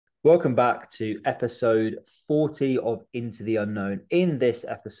Welcome back to episode 40 of Into the Unknown. In this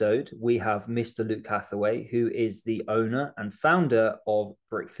episode, we have Mr. Luke Hathaway, who is the owner and founder of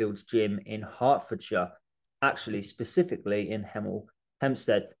Brickfields Gym in Hertfordshire, actually specifically in Hemel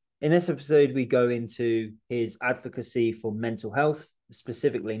Hempstead. In this episode, we go into his advocacy for mental health,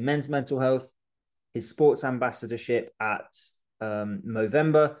 specifically men's mental health, his sports ambassadorship at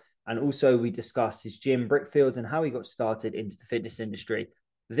Movember, and also we discuss his gym, Brickfields, and how he got started into the fitness industry.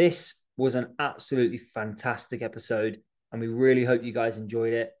 This was an absolutely fantastic episode, and we really hope you guys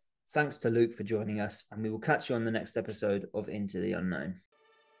enjoyed it. Thanks to Luke for joining us, and we will catch you on the next episode of Into the Unknown.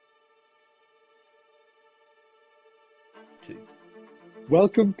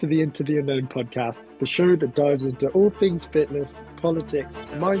 Welcome to the Into the Unknown podcast, the show that dives into all things fitness, politics,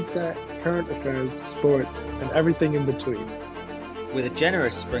 mindset, current affairs, sports, and everything in between. With a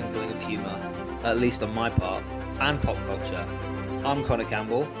generous sprinkling of humour, at least on my part, and pop culture, I'm Connor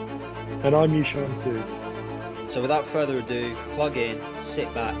Campbell. And I'm Yushan Su. So without further ado, plug in,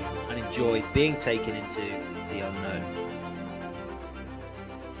 sit back, and enjoy being taken into the unknown.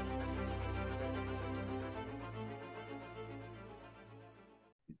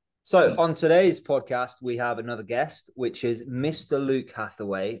 So on today's podcast, we have another guest, which is Mr. Luke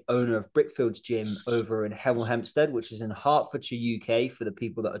Hathaway, owner of Brickfields Gym over in Hemel Hempstead, which is in Hertfordshire, UK, for the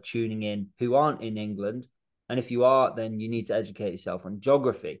people that are tuning in who aren't in England. And if you are, then you need to educate yourself on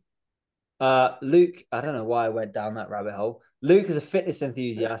geography. Luke, I don't know why I went down that rabbit hole. Luke is a fitness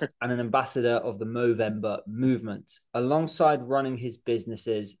enthusiast and an ambassador of the Movember movement. Alongside running his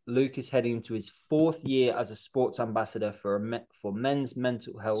businesses, Luke is heading into his fourth year as a sports ambassador for men's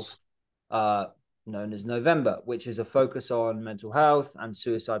mental health, known as November, which is a focus on mental health and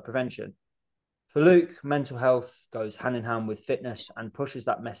suicide prevention. For Luke, mental health goes hand in hand with fitness and pushes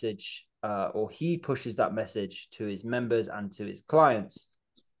that message, he pushes that message to his members and to his clients.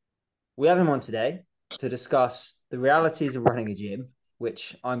 We have him on today to discuss the realities of running a gym,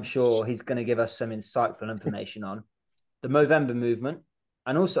 which I'm sure he's going to give us some insightful information on, the Movember movement,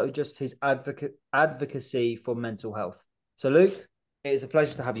 and also just his advocacy for mental health. So, Luke, it is a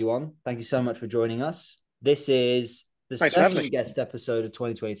pleasure to have you on. Thank you so much for joining us. This is the second guest episode of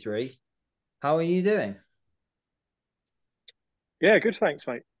 2023. How are you doing? Yeah, good. Thanks,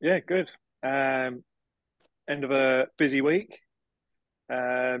 mate. Yeah, good. End of a busy week.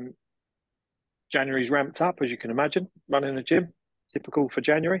 January's ramped up, as you can imagine, running the gym, typical for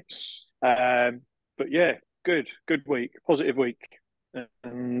January. But yeah, good week, positive week.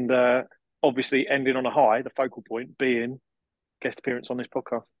 And obviously ending on a high, the focal point being guest appearance on this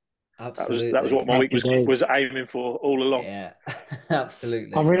podcast. Absolutely. That was what my week was aiming for all along. Yeah,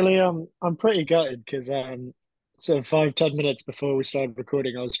 absolutely. I'm pretty gutted because so 5-10 minutes before we started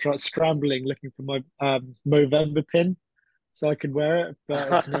recording, I was scrambling looking for my Movember pin so I could wear it,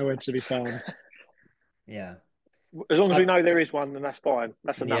 but it's nowhere to be found. Yeah. As long as we know there is one, then that's fine.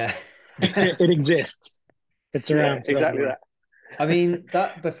 That's enough. Yeah. It exists. It's around. Yeah, exactly that. I mean,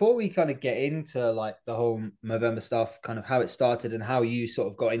 that before we kind of get into like the whole Movember stuff, kind of how it started and how you sort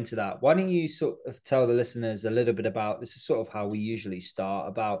of got into that, why don't you sort of tell the listeners a little bit about, this is sort of how we usually start,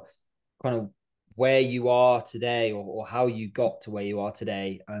 about kind of where you are today or how you got to where you are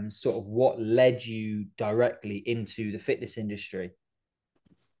today and sort of what led you directly into the fitness industry.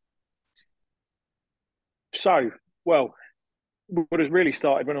 So, well, what has really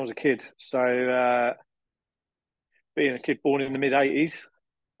started when I was a kid. So, being a kid born in the mid-80s,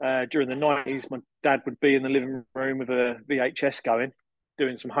 during the 90s, my dad would be in the living room with a VHS going,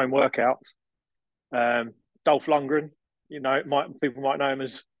 doing some home workouts. Dolph Lundgren, people might know him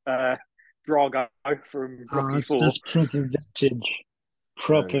as Drago from Rocky IV. That's proper vintage.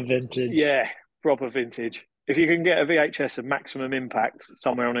 Proper vintage. Yeah, proper vintage. If you can get a VHS of Maximum Impact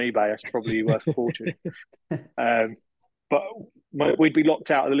somewhere on eBay, that's probably worth a fortune. But we'd be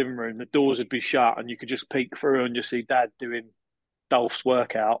locked out of the living room. The doors would be shut, and you could just peek through and just see Dad doing Dolph's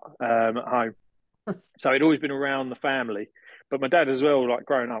workout at home. So it'd always been around the family. But my dad as well, like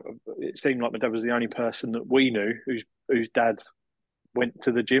growing up, it seemed like my dad was the only person that we knew whose dad went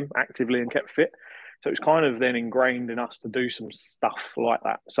to the gym actively and kept fit. So it was kind of then ingrained in us to do some stuff like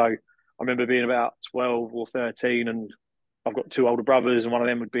that. So I remember being about 12 or 13, and I've got two older brothers, and one of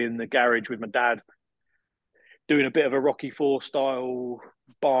them would be in the garage with my dad doing a bit of a Rocky IV style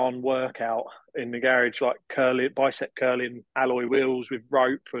barn workout in the garage, like bicep curling alloy wheels with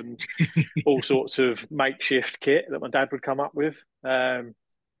rope and all sorts of makeshift kit that my dad would come up with. And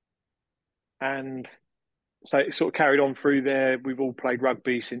so it sort of carried on through there. We've all played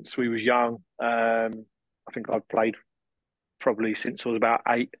rugby since we was young. I think I've played probably since I was about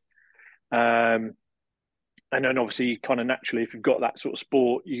 8. And then obviously, kind of naturally, if you've got that sort of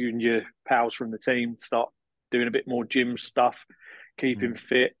sport, you and your pals from the team start doing a bit more gym stuff, keeping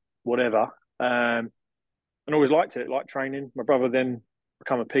fit, whatever. And always liked it, liked training. My brother then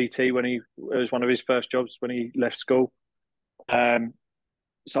became a PT when it was one of his first jobs when he left school.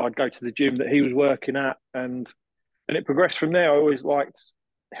 So I'd go to the gym that he was working at, and it progressed from there. I always liked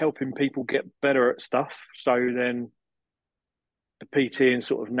helping people get better at stuff. So then the PT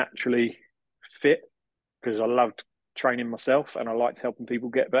sort of naturally fit because I loved training myself and I liked helping people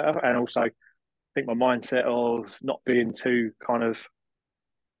get better. And also, I think my mindset of not being too kind of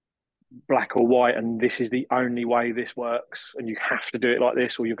black or white and this is the only way this works and you have to do it like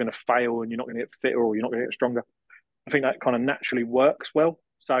this or you're going to fail and you're not going to get fitter or you're not going to get stronger. I think that kind of naturally works well.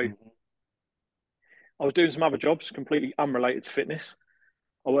 So I was doing some other jobs completely unrelated to fitness.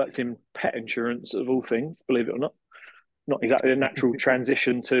 I worked in pet insurance of all things, believe it or not. Not exactly a natural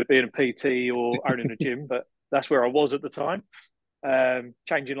transition to being a PT or owning a gym, but that's where I was at the time,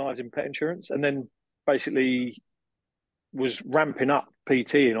 changing lives in pet insurance. And then basically was ramping up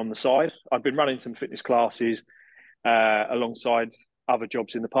PTing on the side. I'd been running some fitness classes alongside other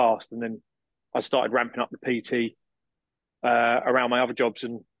jobs in the past. And then I started ramping up the PT around my other jobs.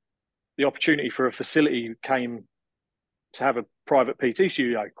 And the opportunity for a facility came to have a private PT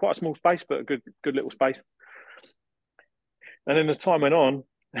studio, quite a small space, but a good little space. And then as time went on,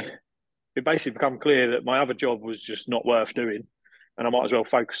 it basically became clear that my other job was just not worth doing. And I might as well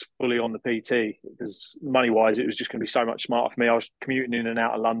focus fully on the PT because money-wise, it was just going to be so much smarter for me. I was commuting in and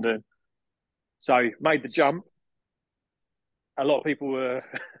out of London. So made the jump. A lot of people were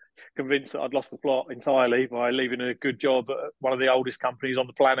convinced that I'd lost the plot entirely by leaving a good job at one of the oldest companies on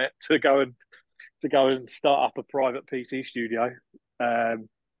the planet to go and start up a private PT studio.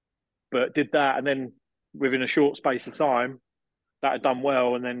 But did that, and then within a short space of time, that had done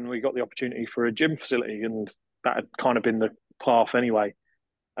well, and then we got the opportunity for a gym facility, and that had kind of been the path anyway.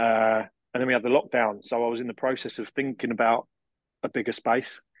 And then we had the lockdown, so I was in the process of thinking about a bigger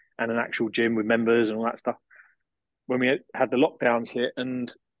space and an actual gym with members and all that stuff. When we had the lockdowns hit,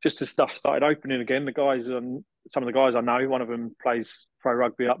 and just as stuff started opening again, the guys, some of the guys I know, one of them plays pro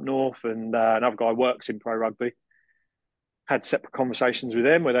rugby up north, and another guy works in pro rugby. Had separate conversations with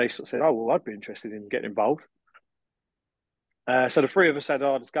them where they sort of said, "Oh, well, I'd be interested in getting involved." So the three of us had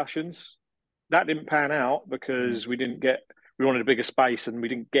our discussions. That didn't pan out because we wanted a bigger space and we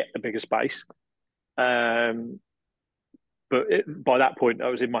didn't get a bigger space. But by that point, I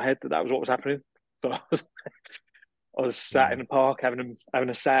was in my head that was what was happening. So I was sat in the park having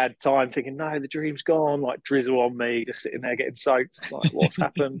a sad time, thinking, "No, the dream's gone." Like drizzle on me, just sitting there getting soaked. Like, what's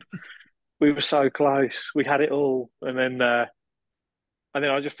happened? We were so close. We had it all, and then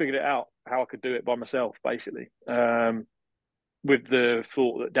I just figured it out how I could do it by myself, basically. With the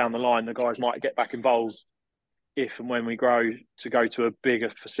thought that down the line the guys might get back involved if and when we grow to go to a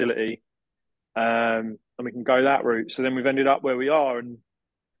bigger facility, and we can go that route. So then we've ended up where we are, and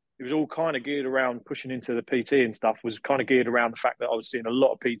it was all kind of geared around pushing into the PT and stuff. Was kind of geared around the fact that I was seeing a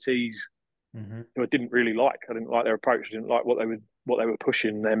lot of PTs who I didn't really like. I didn't like their approach. I didn't like what they were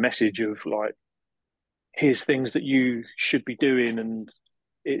pushing. Their message of like, here's things that you should be doing, and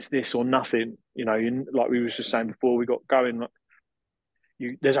it's this or nothing. You know, like we was just saying before we got going. Like,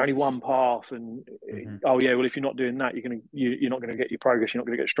 there's only one path, and oh yeah, well if you're not doing that, you're not going to get your progress. You're not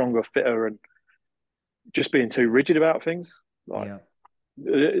going to get stronger, fitter, and just being too rigid about things. Like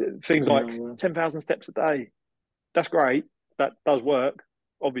things like 10,000 steps a day. That's great. That does work,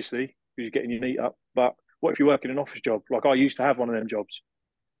 obviously, because you're getting your meat up. But what if you work in an office job? Like I used to have one of them jobs.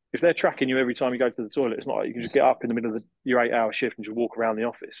 If they're tracking you every time you go to the toilet, it's not like you can just get up in the middle of your 8-hour shift and just walk around the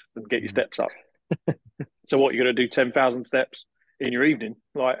office and get your steps up. So what, you're going to do 10,000 steps in your evening?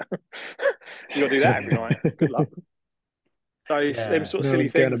 Like you got to do that every night. Good luck. So it's them sort of silly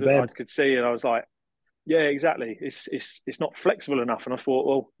things that I could see, and I was like, yeah, exactly. It's not flexible enough. And I thought,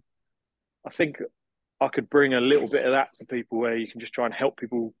 well, I think I could bring a little bit of that to people where you can just try and help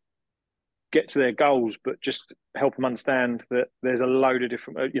people get to their goals, but just help them understand that there's a load of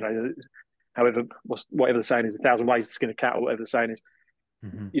different, whatever the saying is, 1,000 ways to skin a cat, or whatever the saying is.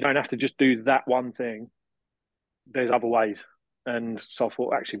 You don't have to just do that one thing. There's other ways. And so I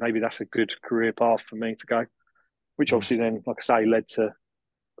thought, actually, maybe that's a good career path for me to go, which obviously then, like I say, led to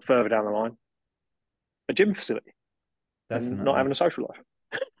further down the line, a gym facility. Definitely. And not having a social life.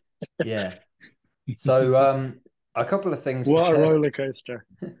 Yeah. So a couple of things. What a roller coaster.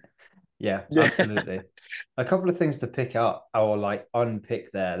 Yeah, absolutely. A couple of things to pick up or like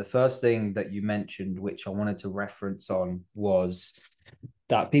unpick there. The first thing that you mentioned, which I wanted to reference on, was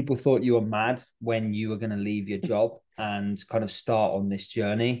that people thought you were mad when you were going to leave your job and kind of start on this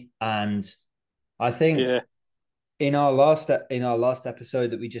journey. And I think in our last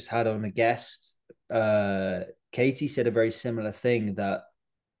episode that we just had on a guest, Katie said a very similar thing, that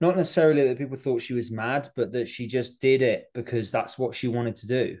not necessarily that people thought she was mad, but that she just did it because that's what she wanted to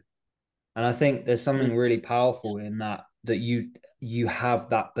do. And I think there's something really powerful in that, that you have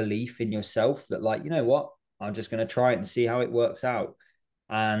that belief in yourself that, like, you know what, I'm just going to try it and see how it works out.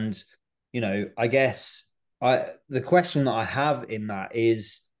 And, you know, I guess the question that I have in that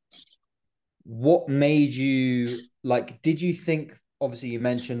is, what made you, like, did you think, obviously you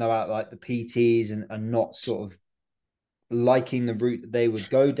mentioned about like the PTs and not sort of liking the route that they would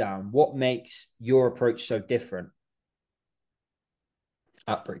go down. What makes your approach so different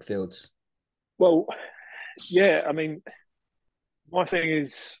at Brickfields? Well, yeah, I mean, my thing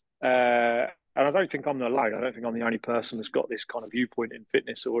is, and I don't think I'm alone. I don't think I'm the only person that's got this kind of viewpoint in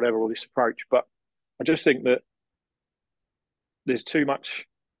fitness or whatever, or this approach. But I just think that there's too much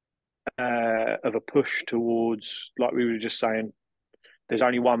of a push towards, like we were just saying, there's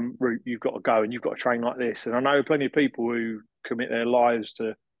only one route you've got to go, and you've got to train like this. And I know plenty of people who commit their lives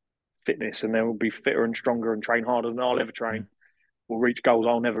to fitness, and they will be fitter and stronger and train harder than I'll ever train, will reach goals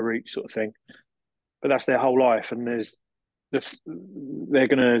I'll never reach, sort of thing. But that's their whole life, and they're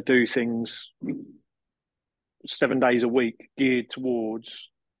going to do things 7 days a week geared towards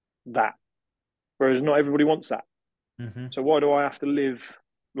that, whereas not everybody wants that. So why do I have to live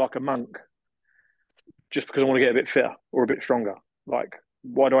like a monk just because I want to get a bit fitter or a bit stronger? Like,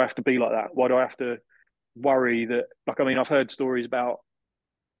 why do I have to be like that? Why do I have to worry that, like, I mean, I've heard stories about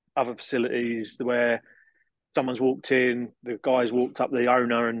other facilities where someone's walked in, the guy's walked up, the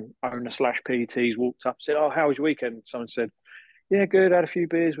owner slash PT's walked up, said, "Oh, how was your weekend?" Someone said, "Yeah, good. Had a few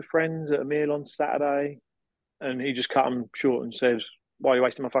beers with friends at a meal on Saturday." And he just cut them short and says, "Why are you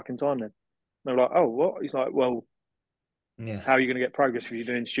wasting my fucking time then?" And they're like, "Oh, what?" He's like, "Well, Yeah. how are you going to get progress if you're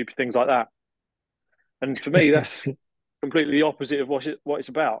doing stupid things like that?" And for me, that's completely the opposite of what it's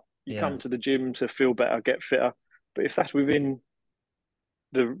about. You come to the gym to feel better, get fitter. But if that's within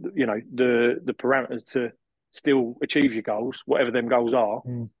the parameters to still achieve your goals, whatever them goals are,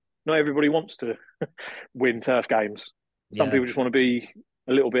 not everybody wants to win turf games. Some people just want to be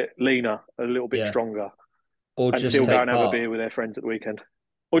a little bit leaner, a little bit stronger, or and just still go take and have a part. beer with their friends at the weekend,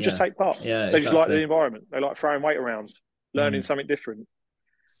 or just take part. Yeah, They just like the environment. They like throwing weight around, learning something different.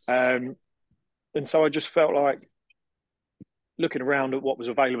 And so I just felt like, looking around at what was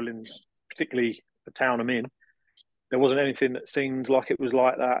available in particularly the town I'm in, there wasn't anything that seemed like it was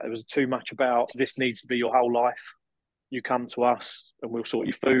like that. There was too much about, this needs to be your whole life. You come to us and we'll sort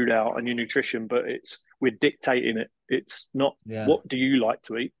your food out and your nutrition, but we're dictating it. It's not what do you like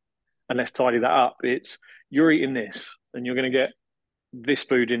to eat, and let's tidy that up. It's, you're eating this and you're going to get this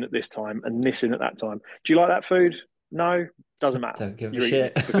food in at this time and this in at that time. Do you like that food? No, doesn't matter. Don't give you're a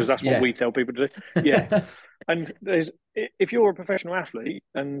shit. it because that's what we tell people to do. Yeah. And if you're a professional athlete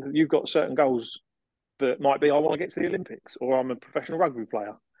and you've got certain goals that might be, I want to get to the Olympics, or I'm a professional rugby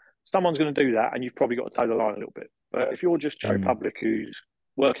player, someone's going to do that, and you've probably got to toe the line a little bit. But if you're just Joe Public who's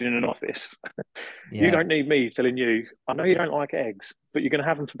working in an office, you don't need me telling you, I know you don't like eggs, but you're going to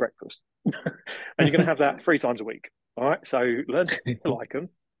have them for breakfast. And you're going to have that 3 times a week. All right. So learn to like them.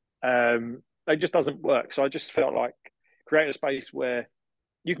 It just doesn't work. So I just felt like create a space where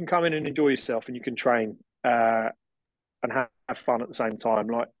you can come in and enjoy yourself, and you can train and have fun at the same time.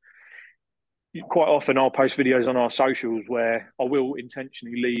 Like, quite often I'll post videos on our socials where I will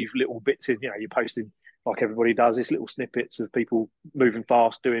intentionally leave little bits in, you're posting, like everybody does, this little snippets of people moving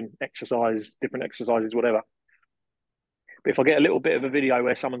fast, doing exercise, different exercises, whatever. But if I get a little bit of a video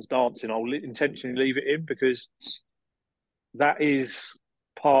where someone's dancing, I'll intentionally leave it in, because that is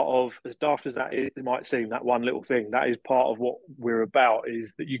part of, as daft as that is, it might seem, that one little thing, that is part of what we're about,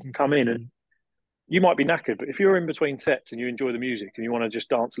 is that you can come in and you might be knackered, but if you're in between sets and you enjoy the music and you want to just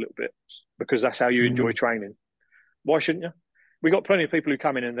dance a little bit because that's how you enjoy training, why shouldn't you? We got plenty of people who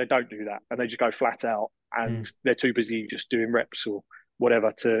come in and they don't do that, and they just go flat out, and they're too busy just doing reps or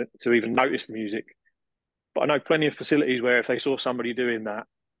whatever to even notice the music. But I know plenty of facilities where if they saw somebody doing that,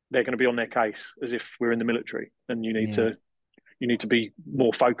 they're going to be on their case, as if we're in the military and you need to be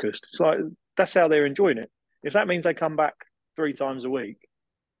more focused. It's like, that's how they're enjoying it. If that means they come back 3 times a week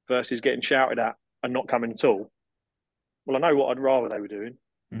versus getting shouted at and not coming at all, well, I know what I'd rather they were doing.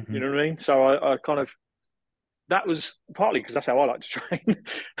 You know what I mean? So I kind of, that was partly because that's how I like to train.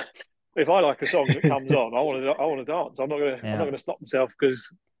 If I like a song that comes on, I want to dance. I'm not gonna stop myself because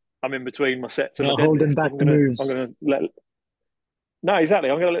I'm in between my sets and not holding back the moves. No, exactly.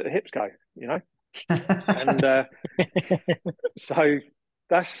 I'm gonna let the hips go. And so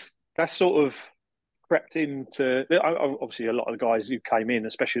that's sort of crept into. Obviously, a lot of the guys who came in,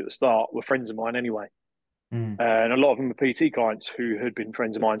 especially at the start, were friends of mine anyway. And a lot of them were PT clients who had been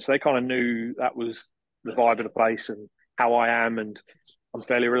friends of mine. So they kind of knew that was the vibe of the place and how I am. And I'm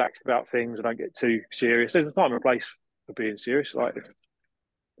fairly relaxed about things. I don't get too serious. There's a time and a place for being serious. Like,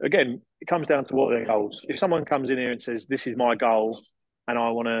 again, it comes down to what their goals. If someone comes in here and says, "This is my goal, and I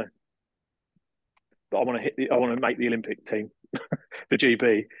want to make the Olympic team for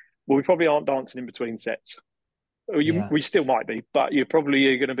GB," well, we probably aren't dancing in between sets. We still might be, but you're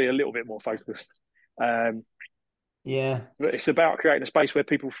probably going to be a little bit more focused. Yeah. But it's about creating a space where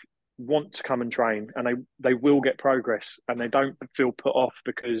people want to come and train, and they will get progress, and they don't feel put off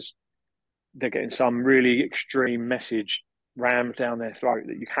because they're getting some really extreme message rammed down their throat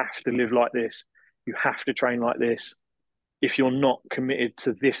that you have to live like this, you have to train like this. If you're not committed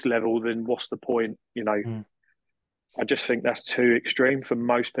to this level, then what's the point? I just think that's too extreme for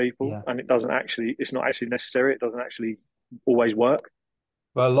most people, and it's not actually necessary. It doesn't actually always work.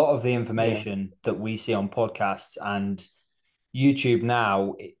 Well, a lot of the information that we see on podcasts and YouTube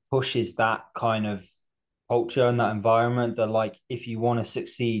now, it pushes that kind of culture and that environment that, like, if you want to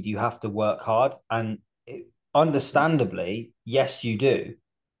succeed, you have to work hard. And understandably, yes, you do,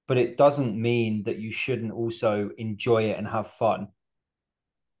 but it doesn't mean that you shouldn't also enjoy it and have fun.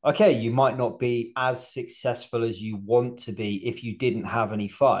 Okay, you might not be as successful as you want to be if you didn't have any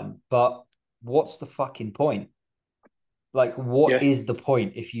fun, but what's the fucking point? Like, what is the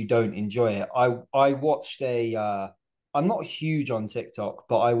point if you don't enjoy it? I watched I'm not huge on TikTok,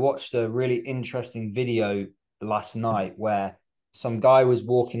 but I watched a really interesting video last night where some guy was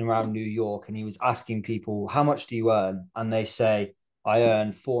walking around New York and he was asking people, how much do you earn? And they say, I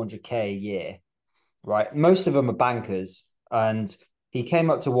earn 400K a year, right? Most of them are bankers. And he came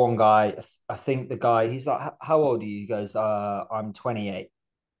up to one guy, I think the guy, he's like, how old are you? He goes, I'm 28.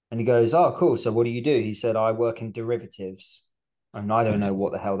 And he goes, oh, cool. So what do you do? He said, I work in derivatives. And I don't know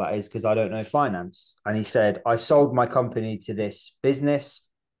what the hell that is because I don't know finance. And he said, I sold my company to this business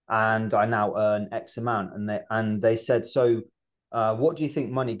and I now earn X amount. And they said, so what do you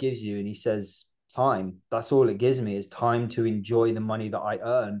think money gives you? And he says, time. That's all it gives me is time to enjoy the money that I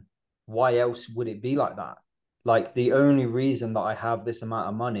earn. Why else would it be like that? Like, the only reason that I have this amount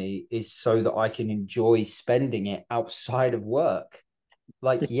of money is so that I can enjoy spending it outside of work.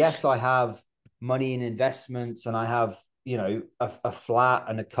 Like, yes, I have money in investments and I have, a flat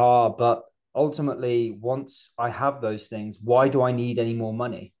and a car, but ultimately, once I have those things, why do I need any more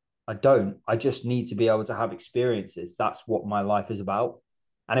money? I don't. I just need to be able to have experiences. That's what my life is about.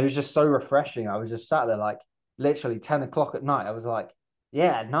 And it was just so refreshing. I was just sat there, like, literally 10 o'clock at night. I was like,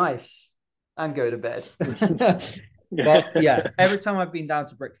 yeah, nice. And go to bed. But yeah, every time I've been down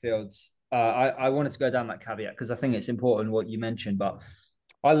to Brickfields, I wanted to go down that caveat because I think it's important what you mentioned, but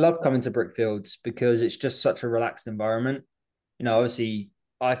I love coming to Brickfields because it's just such a relaxed environment. Obviously,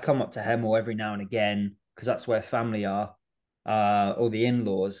 I come up to Hemel every now and again because that's where family are, or the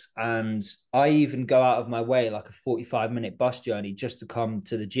in-laws. And I even go out of my way, like a 45-minute bus journey, just to come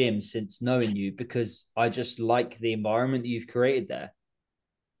to the gym since knowing you, because I just like the environment that you've created there.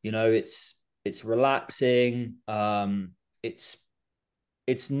 It's relaxing. It's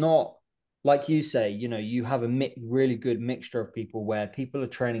not like you say, you have a really good mixture of people where people are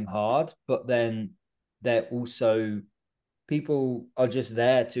training hard, but then people are just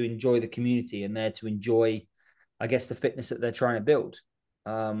there to enjoy the community and there to enjoy, I guess, the fitness that they're trying to build.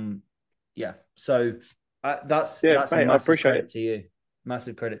 So that's mate, a massive credit to you.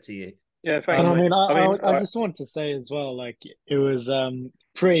 Massive credit to you. Yeah, thanks. I just want to say as well, like, it was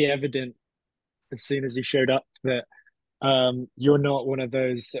pretty evident as soon as he showed up that you're not one of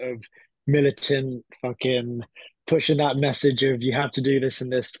those sort of militant fucking pushing that message of you have to do this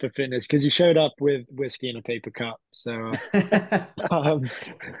and this for fitness, because you showed up with whiskey in a paper cup. So but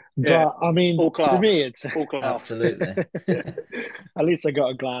I mean, to me it's all class. Absolutely. At least I got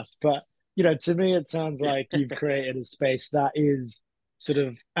a glass. But to me it sounds like you've created a space that is sort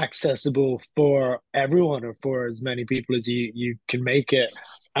of accessible for everyone, or for as many people as you can make it,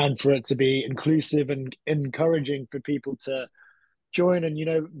 and for it to be inclusive and encouraging for people to join and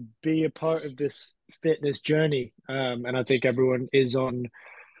be a part of this fitness journey. And I think everyone is on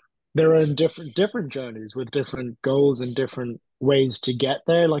their own different journeys with different goals and different ways to get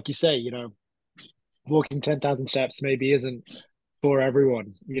there. Like you say, walking 10,000 steps maybe isn't for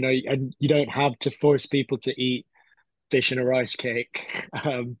everyone, and you don't have to force people to eat fish and a rice cake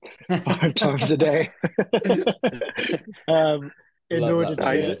 5 times a day in order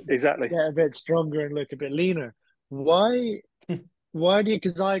to exactly get a bit stronger and look a bit leaner. Why do you,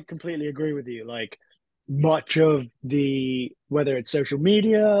 because I completely agree with you, like, much of the, whether it's social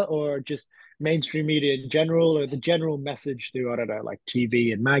media or just mainstream media in general, or the general message through, I don't know, like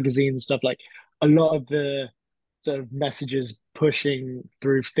TV and magazines and stuff, like, a lot of the sort of messages pushing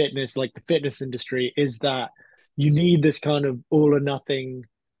through fitness, like the fitness industry, is that you need this kind of all or nothing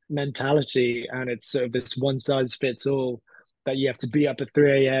mentality, and it's sort of this one size fits all, that you have to be up at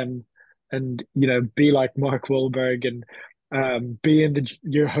 3 a.m. and be like Mark Wahlberg and be in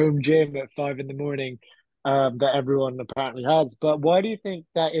your home gym at 5 in the morning, that everyone apparently has. But why do you think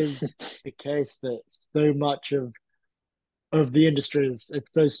that is the case, that so much of the industry is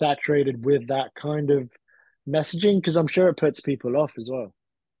it's so saturated with that kind of messaging? Because I'm sure it puts people off as well.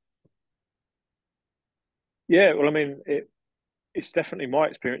 Yeah, well, I mean, it's definitely my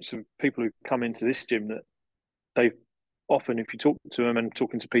experience of people who come into this gym that they often, if you talk to them and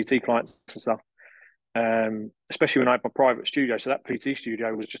talking to PT clients and stuff, especially when I had my private studio, so that PT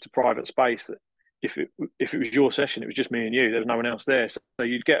studio was just a private space that if it was your session, it was just me and you. There was no one else there, so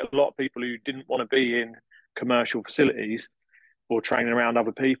you'd get a lot of people who didn't want to be in commercial facilities or training around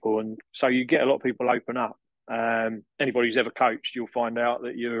other people, and so you get a lot of people open up. Anybody who's ever coached, you'll find out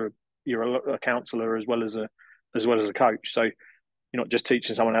that you're a counsellor as well as a coach. So you're not just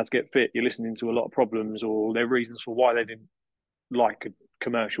teaching someone how to get fit. You're listening to a lot of problems or their reasons for why they didn't like a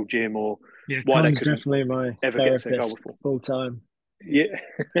commercial gym or Yeah, why they Con's couldn't definitely my ever get to their goal therapist before. full time. Yeah,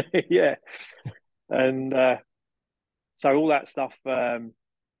 yeah, and so all that stuff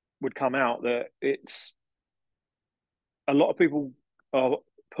would come out that it's a lot of people are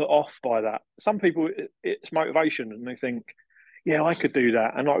put off by that. Some people, it's motivation, and they think, yeah, I could do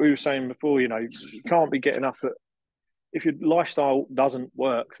that. And like we were saying before, you can't be getting up at, if your lifestyle doesn't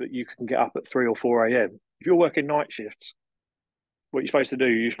work, that you can get up at 3 or 4 a.m. If you're working night shifts, what you're supposed to do,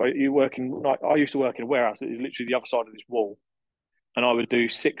 you work in, like, I used to work in a warehouse that is literally the other side of this wall, and I would do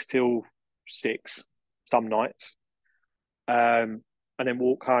 6 till 6 some nights, and then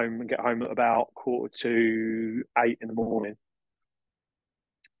walk home and get home at about 7:45 in the morning.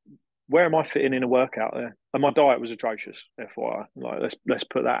 Where am I fitting in a workout there? And my diet was atrocious, FYI. Like, let's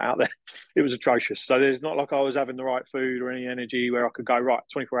put that out there. It was atrocious. So there's not like I was having the right food or any energy where I could go, right,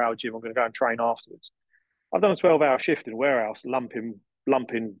 24-hour gym, I'm going to go and train afterwards. I've done a 12-hour shift in a warehouse,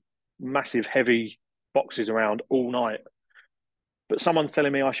 lumping massive, heavy boxes around all night. But someone's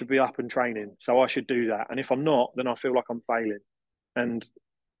telling me I should be up and training, so I should do that. And if I'm not, then I feel like I'm failing. And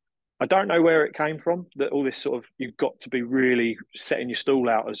I don't know where it came from, that all this sort of, you've got to be really setting your stall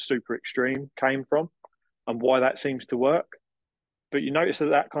out as super extreme came from, and why that seems to work. But you notice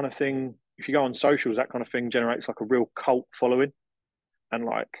that kind of thing, if you go on socials, that kind of thing generates like a real cult following. And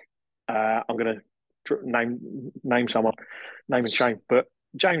like, I'm going to name someone, name and shame, but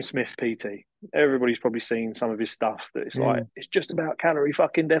James Smith PT, everybody's probably seen some of his stuff that it's like, it's just about calorie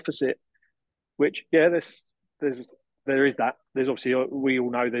fucking deficit, which, yeah, there is that. There's obviously, we all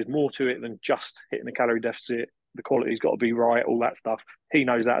know there's more to it than just hitting a calorie deficit. The quality's got to be right, all that stuff. He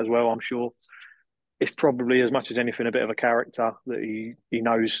knows that as well, I'm sure. It's probably, as much as anything, a bit of a character that he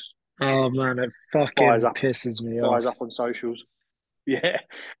knows. Oh man, it fucking pisses me off. Fires up on socials. Yeah,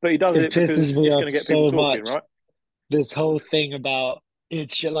 but he does It it because pisses me it's off going to get people so talking, much. right? This whole thing about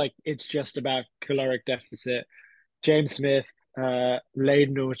it's just about caloric deficit. James Smith,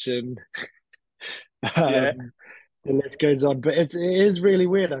 Lane Norton, Yeah. the list goes on. But it is really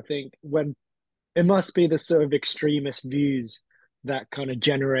weird, I think, when it must be the sort of extremist views that kind of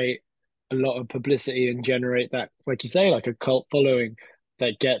generate a lot of publicity and generate that, like you say, like a cult following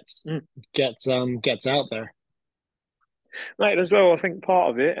that gets out there. Mate, as well, I think part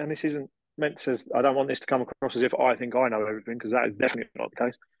of it, and this isn't meant to, I don't want this to come across as if I think I know everything, because that is definitely not the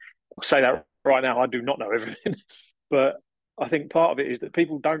case. I'll say that right now, I do not know everything. But I think part of it is that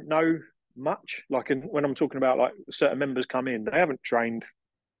people don't know much. Like, when I'm talking about like certain members come in, they haven't trained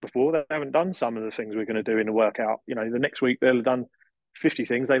before. They haven't done some of the things we're going to do in the workout. The next week they'll have done 50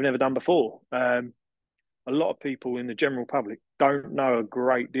 things they've never done before. A lot of people in the general public don't know a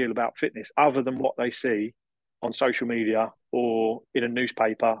great deal about fitness other than what they see on social media or in a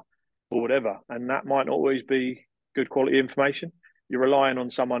newspaper or whatever. And that might not always be good quality information. You're relying on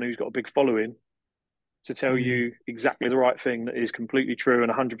someone who's got a big following to tell you exactly the right thing that is completely true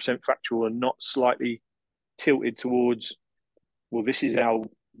and 100% factual, and not slightly tilted towards, well, this is how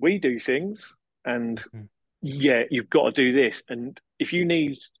we do things. And yeah, you've got to do this. And if you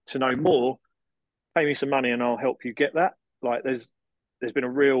need to know more, pay me some money and I'll help you get that. Like, there's been a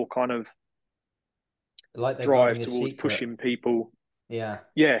real kind of drive towards pushing people. Yeah.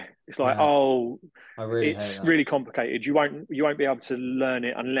 It's like, oh, it's really complicated. You won't be able to learn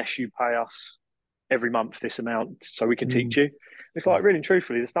it unless you pay us every month this amount so we can teach you. It's like, really and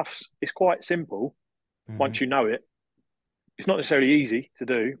truthfully, the stuff is quite simple once you know it. It's not necessarily easy to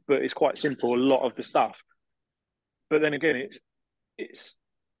do, but it's quite simple, a lot of the stuff. But then again, it's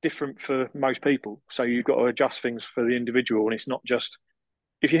different for most people. So you've got to adjust things for the individual, and it's not just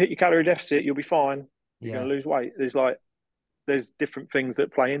if you hit your calorie deficit, you'll be fine. You're going to lose weight. There's different things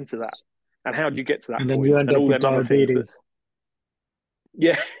that play into that, and how do you get to that And point? then you end and up all with them other things that, diabetes.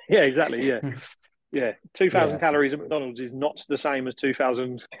 yeah, exactly, yeah. Yeah, 2,000 Yeah. calories at McDonald's is not the same as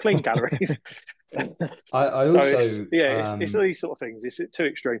 2,000 clean calories. I So also it's these sort of things. It's too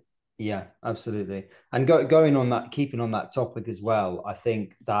extreme. Yeah, absolutely. And going on that, keeping on that topic as well, I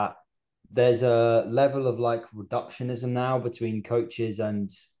think that there's a level of like reductionism now between coaches and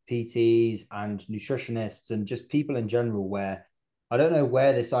PTs and nutritionists and just people in general, where I don't know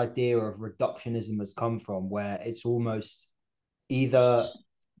where this idea of reductionism has come from, where it's almost either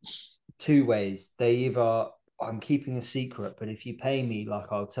two ways. They either, I'm keeping a secret, but if you pay me, like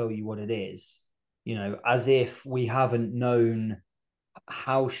I'll tell you what it is, as if we haven't known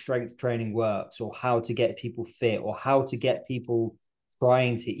how strength training works or how to get people fit or how to get people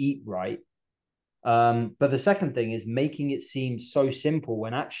trying to eat right. But the second thing is making it seem so simple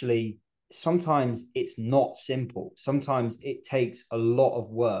when actually sometimes it's not simple. Sometimes it takes a lot of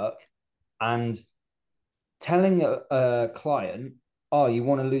work, and telling a client, oh, you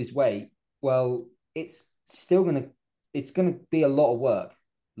want to lose weight, well, it's still it's gonna be a lot of work.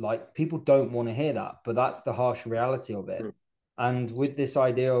 Like, people don't want to hear that, but that's the harsh reality of it. And with this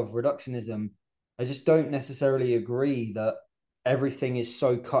idea of reductionism, I just don't necessarily agree that everything is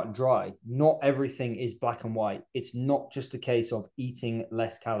so cut and dry. Not everything is black and white. It's not just a case of eating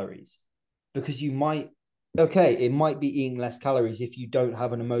less calories, because it might be eating less calories if you don't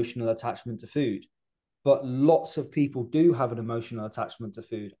have an emotional attachment to food. But lots of people do have an emotional attachment to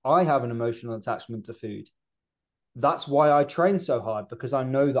food. I have an emotional attachment to food. That's why I train so hard, because I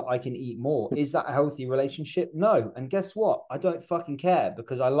know that I can eat more. Is that a healthy relationship? No. And guess what? I don't fucking care,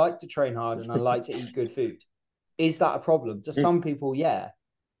 because I like to train hard and I like to eat good food. Is that a problem? To some people, yeah.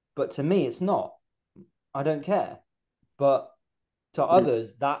 But to me, it's not. I don't care. But to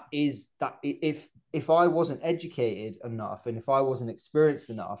others, that is that. If I wasn't educated enough and if I wasn't experienced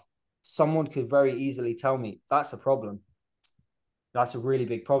enough, someone could very easily tell me that's a problem. That's a really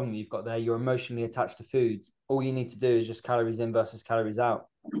big problem you've got there. You're emotionally attached to food. All you need to do is just calories in versus calories out.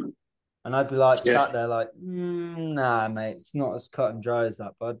 And I'd be like, sat there like, nah, mate, it's not as cut and dry as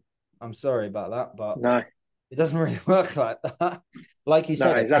that, bud. I'm sorry about that, but no, it doesn't really work like that. Like you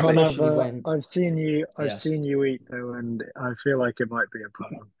said, exactly. especially when I've seen you eat though, and I feel like it might be a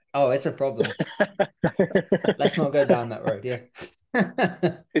problem. Oh, it's a problem. Let's not go down that road. Yeah.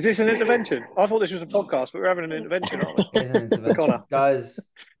 Is this an intervention? I thought this was a podcast, but we're having an intervention, aren't we? It is an intervention, guys.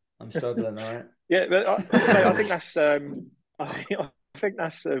 I'm struggling, all right. Yeah, but I think that's I think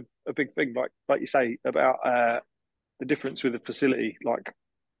that's a big thing, like you say about the difference with the facility. Like,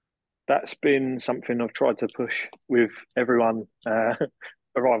 that's been something I've tried to push with everyone.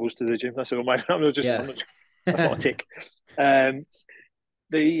 Arrivals to the gym. That's all, mate. That's not a tick.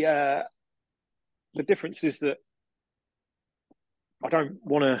 The difference is that I don't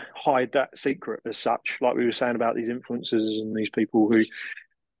want to hide that secret as such. Like we were saying about these influencers and these people who,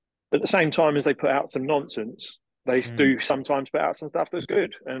 at the same time as they put out some nonsense, they do sometimes put out some stuff that's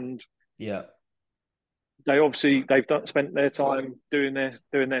good. And yeah, they've spent their time doing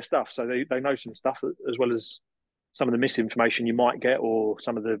their stuff, so they know some stuff as well as some of the misinformation you might get or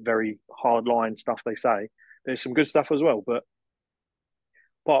some of the very hard line stuff they say. There's some good stuff as well, but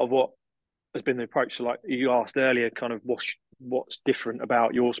part of what has been the approach, so like you asked earlier, kind of what's different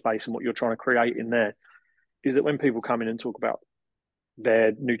about your space and what you're trying to create in there, is that when people come in and talk about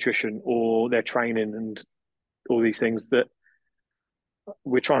their nutrition or their training and all these things, that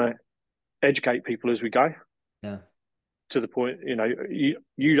we're trying to educate people as we go. Yeah. To the point,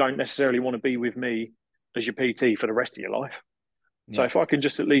 you don't necessarily want to be with me as your PT for the rest of your life. Yeah. So if I can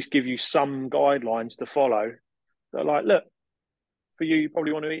just at least give you some guidelines to follow, that like, look, for you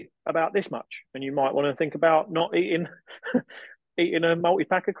probably want to eat about this much, and you might want to think about not eating a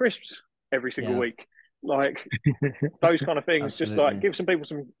multi-pack of crisps every single week. Like those kind of things. Just like give some people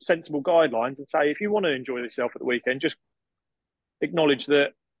some sensible guidelines and say, if you want to enjoy yourself at the weekend, just acknowledge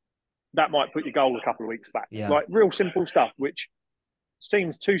that might put your goal a couple of weeks back. Yeah. Like real simple stuff, which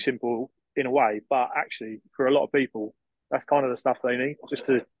seems too simple in a way, but actually for a lot of people, that's kind of the stuff they need. It's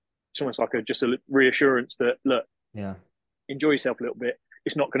almost like a reassurance that, look, enjoy yourself a little bit.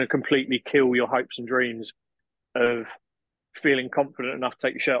 It's not going to completely kill your hopes and dreams of feeling confident enough to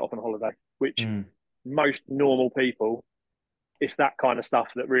take your shirt off on holiday, which most normal people, it's that kind of stuff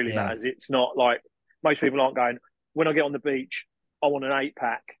that really matters. It's not like most people aren't going, when I get on the beach, I want an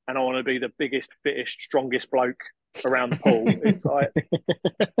 8-pack and I want to be the biggest, fittest, strongest bloke around the pool. It's like,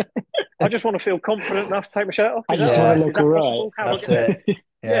 I just want to feel confident enough to take my shirt off. I just want to look all right. That's it.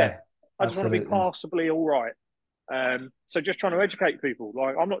 Yeah, Yeah, I just want to be absolutely. passably all right. So just trying to educate people.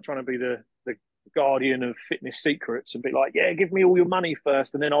 Like, I'm not trying to be the guardian of fitness secrets and be like, yeah, give me all your money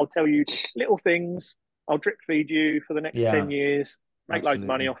first, and then I'll tell you little things. I'll drip feed you for the next Yeah, 10 years, make loads of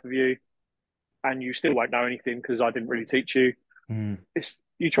money absolutely. off of you, and you still won't know anything because I didn't really teach you. Mm, It's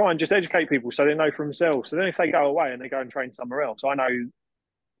you try and just educate people so they know for themselves. So then if they go away and they go and train somewhere else, I know,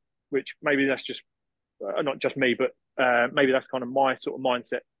 which maybe that's just not just me, but maybe that's kind of my sort of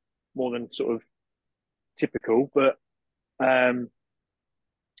mindset more than sort of typical. But um,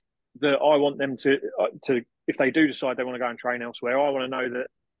 that I want them to if they do decide they want to go and train elsewhere, I want to know that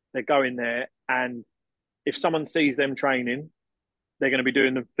they're going there, and if someone sees them training, they're going to be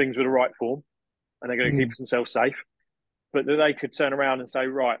doing the things with the right form, and they're going to keep Mm. themselves safe. But that they could turn around and say,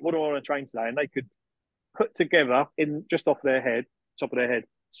 right, what do I want to train today? And they could put together in just off their head, top of their head,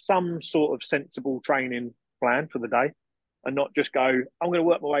 some sort of sensible training plan for the day, and not just go, I'm going to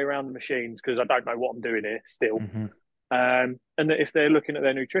work my way around the machines because I don't know what I'm doing here still. hmm And that if they're looking at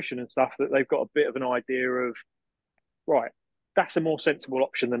their nutrition and stuff, that they've got a bit of an idea of, right, that's a more sensible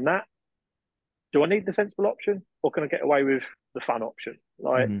option than that. Do I need the sensible option, or can I get away with the fun option?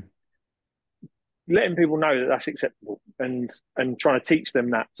 Like, hmm letting people know that that's acceptable, and trying to teach them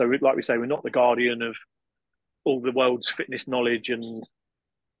that. So, like we say, we're not the guardian of all the world's fitness knowledge, and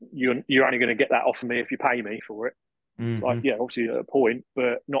you're only going to get that off of me if you pay me for it. It's like, hmm yeah, obviously at a point,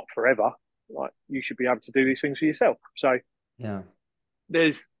 but not forever. Like, you should be able to do these things for yourself. So Yeah.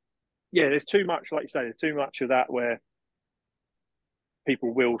 there's there's too much, like you say, there's too much of that where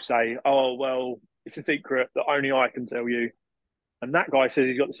people will say, oh well, it's a secret that only I can tell you, and that guy says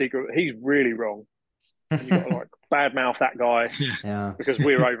he's got the secret, but he's really wrong, and you've got to like badmouth that guy Yeah. because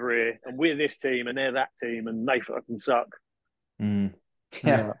we're over here and we're this team and they're that team and they fucking suck. Mm.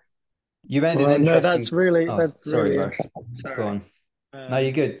 Yeah. Yeah. You made an Well, no, that's interesting. really Oh, that's sorry, really bro. interesting. Go Sorry. on. No,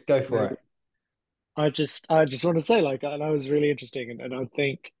 you're good. Go for No, it. I just want to say like that was really interesting, and I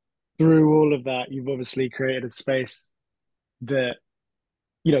think through all of that, you've obviously created a space that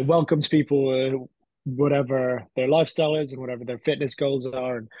welcomes people, whatever their lifestyle is and whatever their fitness goals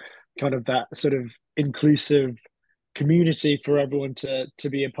are, and kind of that sort of inclusive community for everyone to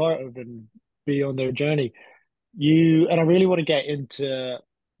be a part of and be on their journey. And I really want to get into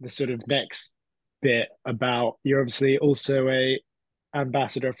the sort of next bit about you're obviously also a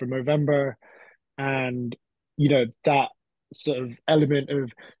ambassador for Movember, and that sort of element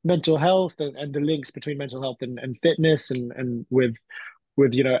of mental health, and the links between mental health and fitness, and with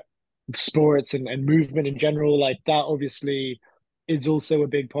sports and movement in general, like that obviously is also a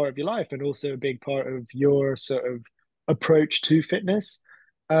big part of your life and also a big part of your sort of approach to fitness.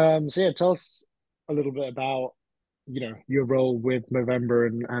 So yeah, tell us a little bit about your role with Movember,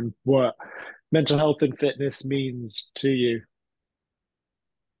 and what mental health and fitness means to you.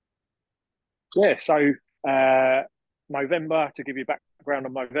 Yeah, so uh, Movember, to give you background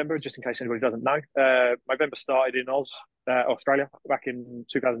on Movember, just in case anybody doesn't know, Movember started in Australia, back in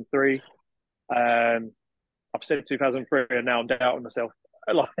 2003. I've said 2003, and now I'm doubting myself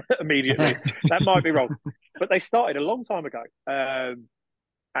like, immediately. That might be wrong, but they started a long time ago,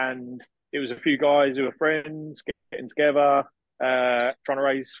 and it was a few guys who were friends getting together, trying to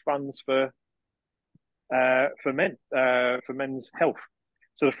raise funds for men's health.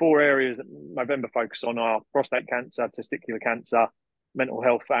 So the four areas that Movember focus on are prostate cancer, testicular cancer, mental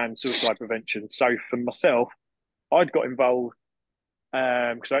health, and suicide prevention. So for myself, I'd got involved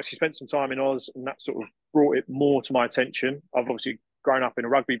because I actually spent some time in Oz, and that sort of brought it more to my attention. I've obviously grown up in a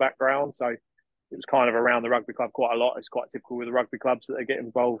rugby background, so it was kind of around the rugby club quite a lot. It's quite typical with the rugby clubs that they get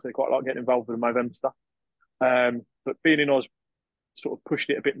involved. They quite like getting involved with the Movember stuff. But being in Oz sort of pushed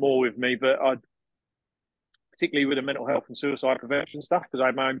it a bit more with me. But I, particularly with the mental health and suicide prevention stuff, because I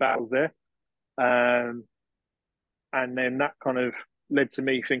had my own battles there. Um, and then that kind of led to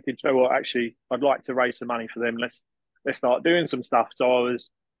me thinking, you know what, actually, I'd like to raise some money for them. Let's start doing some stuff. So I was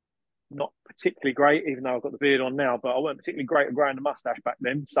not particularly great, even though I've got the beard on now, but I weren't particularly great at growing a mustache back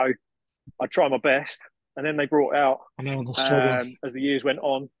then. So I tried my best. And then they brought out, I know the struggles. as the years went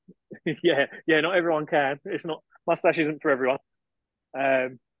on, yeah, not everyone can. It's not, mustache isn't for everyone.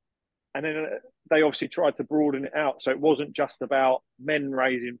 Um, and then they obviously tried to broaden it out. So it wasn't just about men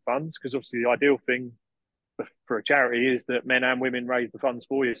raising funds, because obviously the ideal thing for a charity is that men and women raise the funds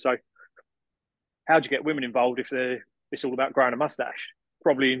for you. So how do you get women involved if it's all about growing a mustache?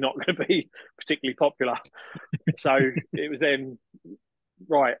 Probably not going to be particularly popular. So it was then,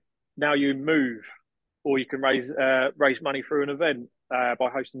 right, now you move, or you can raise money through an event by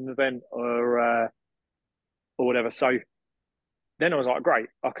hosting an event or whatever. So then I was like, great,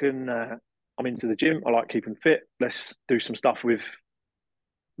 I can. I'm into the gym. I like keeping fit. Let's do some stuff with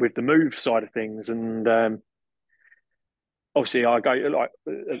with the move side of things. And obviously, I go like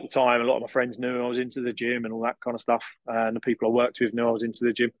at the time, a lot of my friends knew I was into the gym and all that kind of stuff, and the people I worked with knew I was into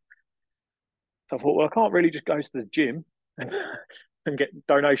the gym. So I thought, well, I can't really just go to the gym and get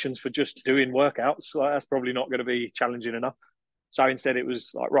donations for just doing workouts. Like, that's probably not going to be challenging enough. So instead, it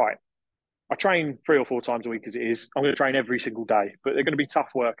was like, right, I train 3 or 4 times a week as it is. I'm going to train every single day, but they're going to be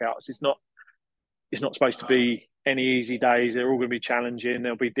tough workouts. It's not supposed to be any easy days. They're all going to be challenging.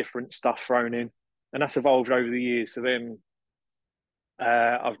 There'll be different stuff thrown in, and that's evolved over the years. So then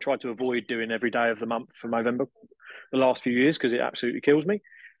I've tried to avoid doing every day of the month for November the last few years because it absolutely kills me.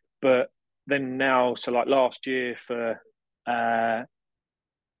 But then now, so like last year for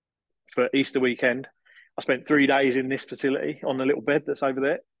Easter weekend, I spent 3 days in this facility on the little bed that's over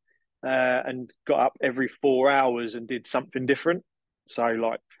there, and got up every 4 hours and did something different. So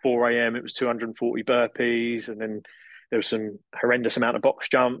like 4 a.m. it was 240 burpees, and then there was some horrendous amount of box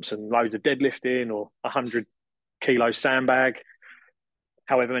jumps and loads of deadlifting or 100 kilo sandbag.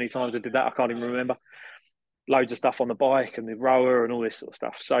 However many times I did that, I can't even remember. Loads of stuff on the bike and the rower and all this sort of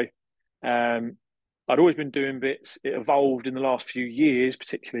stuff. So I'd always been doing bits. It evolved in the last few years,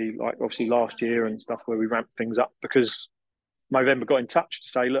 particularly like obviously last year and stuff where we ramped things up because Movember got in touch to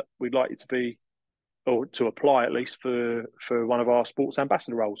say, look, we'd like you to be, or to apply at least for one of our sports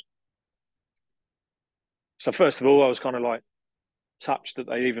ambassador roles. So first of all, I was kind of like touched that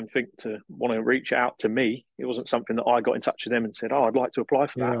they even think to want to reach out to me. It wasn't something that I got in touch with them and said, oh, I'd like to apply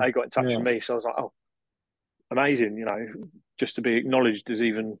for that. They got in touch with me. So I was like, oh, amazing, just to be acknowledged as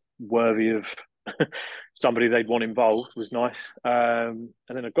even worthy of somebody they'd want involved was nice. And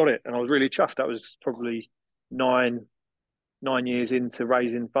then I got it and I was really chuffed. That was probably 9 years into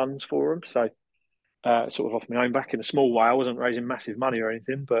raising funds for them. So sort of off my own back in a small way. I wasn't raising massive money or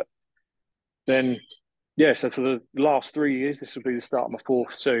anything, but then, yeah, so for the last 3 years, this will be the start of my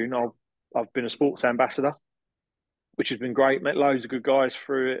 4th soon. I've been a sports ambassador, which has been great. Met loads of good guys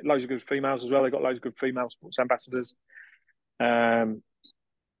through it, loads of good females as well. They've got loads of good female sports ambassadors. And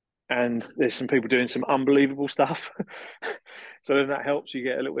there's some people doing some unbelievable stuff. So then that helps you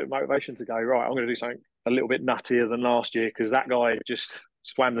get a little bit of motivation to go, right, I'm going to do something a little bit nuttier than last year because that guy just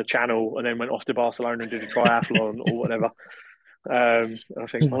swam the channel and then went off to Barcelona and did a triathlon or whatever. I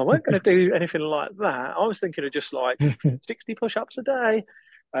think, well, I weren't going to do anything like that. I was thinking of just like 60 push-ups a day.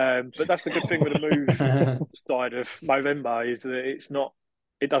 But that's the good thing with the move side of Movember is that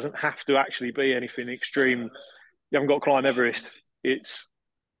it doesn't have to actually be anything extreme. You haven't got to climb Everest. It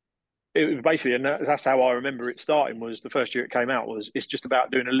was basically, and that's how I remember it starting, was the first year it came out, was it's just about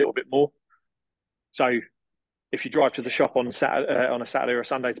doing a little bit more. So if you drive to the shop on a Saturday or a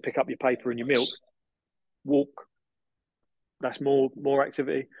Sunday to pick up your paper and your milk, walk. That's more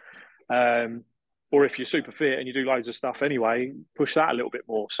activity. Or if you're super fit and you do loads of stuff anyway, push that a little bit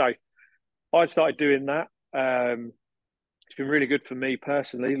more. So I'd started doing that. It's been really good for me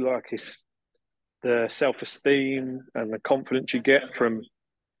personally. Like, it's the self-esteem and the confidence you get from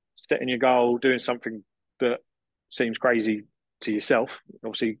setting your goal, doing something that seems crazy to yourself,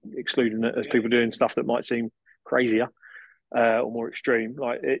 obviously excluding it as people doing stuff that might seem crazier or more extreme.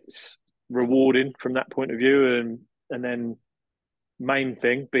 Like, it's rewarding from that point of view. And then main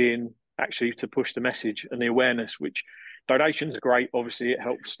thing being actually to push the message and the awareness, which donations are great. Obviously, it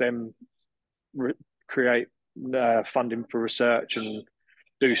helps them create funding for research and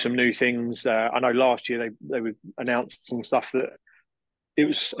do some new things. I know last year they would announce some stuff that it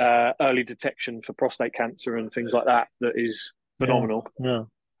was early detection for prostate cancer and things like that. That is phenomenal. Yeah.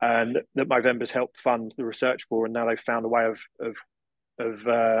 And that Movember's helped fund the research for, and now they've found a way of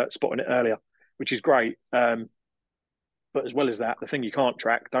spotting it earlier, which is great. But as well as that, the thing you can't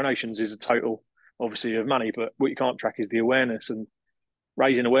track, donations is a total, obviously, of money, but what you can't track is the awareness and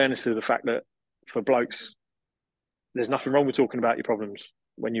raising awareness of the fact that for blokes, there's nothing wrong with talking about your problems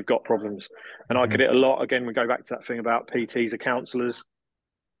when you've got problems. And I get it a lot. Again, we go back to that thing about PTs are counsellors.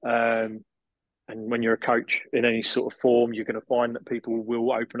 And when you're a coach in any sort of form, you're going to find that people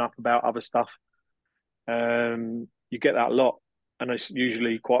will open up about other stuff. You get that a lot. And it's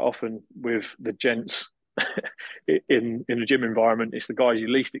usually quite often with the gents in the gym environment. It's the guys you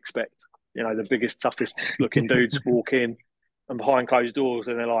least expect. The biggest, toughest looking dudes walk in, and behind closed doors,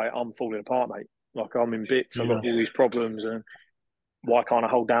 and they're like, I'm falling apart, mate. Like, I'm in bits. I've got all these problems, and why can't I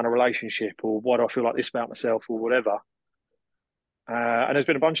hold down a relationship, or why do I feel like this about myself, or whatever. And there's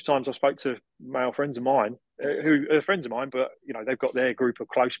been a bunch of times I spoke to male friends of mine who are friends of mine, but they've got their group of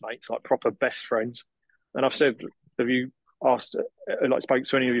close mates, like proper best friends, and I've said, have you asked, spoke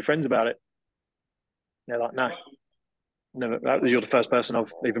to any of your friends about it? They're like, no, never. You're the first person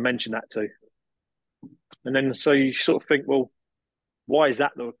I've even mentioned that to. And then so you sort of think, well, why is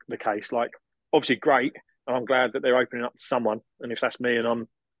that the case? Like, obviously great, and I'm glad that they're opening up to someone. And if that's me and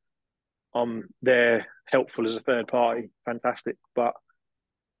I'm there helpful as a third party, fantastic. But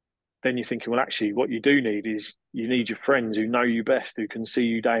then you're thinking, well, actually, what you do need is you need your friends who know you best, who can see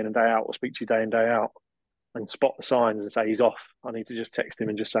you day in and day out or speak to you day in, day out and spot the signs and say he's off. I need to just text him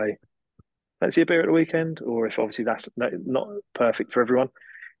and just say, let's see a beer at the weekend. Or if obviously that's not perfect for everyone,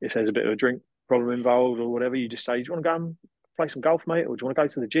 if there's a bit of a drink problem involved or whatever, you just say, do you want to go and play some golf, mate? Or do you want to go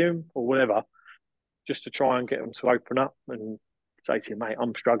to the gym or whatever? Just to try and get them to open up and say to you, mate,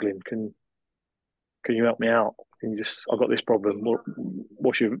 I'm struggling. Can you help me out? Can you I've got this problem.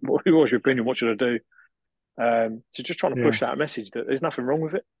 What's your opinion? What should I do? So just trying to push that message that there's nothing wrong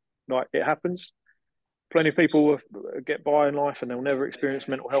with it. Like, it happens. Plenty of people will get by in life and they'll never experience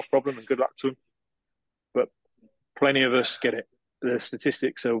mental health problem, and good luck to them. But plenty of us get it. The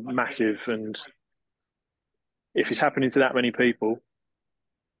statistics are massive, and if it's happening to that many people,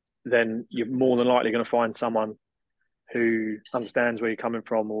 then you're more than likely going to find someone who understands where you're coming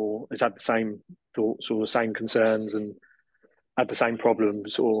from, or has had the same thoughts or the same concerns and had the same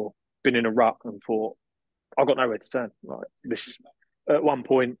problems, or been in a rut and thought, I've got nowhere to turn. Like this, at one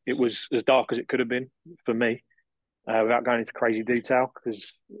point, it was as dark as it could have been for me, without going into crazy detail,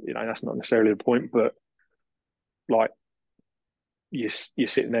 because that's not necessarily the point. But like, you're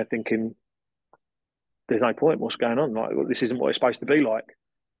sitting there thinking, there's no point. What's going on? Like, well, this isn't what it's supposed to be like.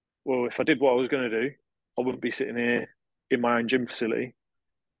 Well, if I did what I was going to do, I wouldn't be sitting here in my own gym facility,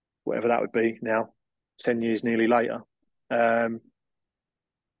 whatever that would be now, 10 years nearly later. And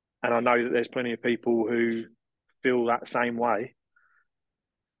I know that there's plenty of people who feel that same way.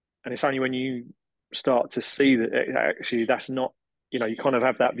 And it's only when you start to see that actually that's not, you kind of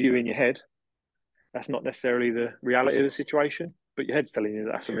have that view in your head. That's not necessarily the reality of the situation, but your head's telling you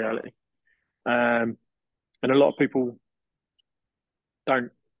that's the reality. And a lot of people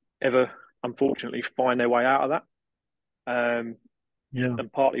don't ever, unfortunately, find their way out of that.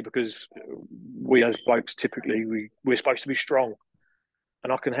 And partly because we as blokes, typically, we're supposed to be strong,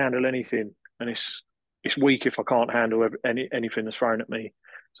 and I can handle anything, and it's weak if I can't handle anything that's thrown at me.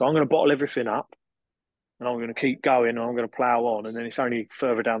 So I'm going to bottle everything up, and I'm going to keep going, and I'm going to plough on, and then it's only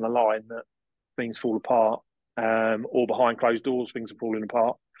further down the line that things fall apart, or behind closed doors things are falling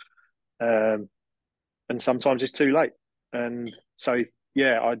apart, and sometimes it's too late. And so,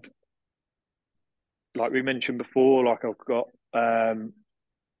 I'd, like we mentioned before, like I've got a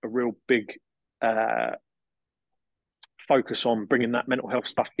real big focus on bringing that mental health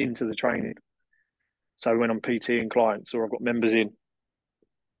stuff into the training. So when I'm PTing clients or I've got members in,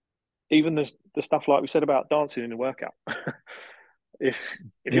 even the stuff like we said about dancing in the workout, if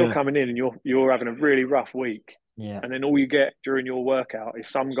you're coming in and you're having a really rough week, and then all you get during your workout is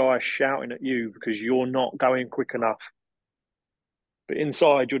some guy shouting at you because you're not going quick enough, but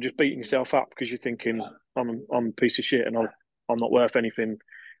inside you're just beating yourself up because you're thinking, I'm a piece of shit and I'm not worth anything.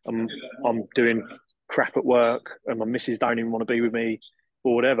 I'm doing crap at work and my missus don't even want to be with me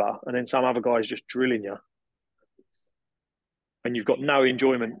or whatever. And then some other guy's just drilling you and you've got no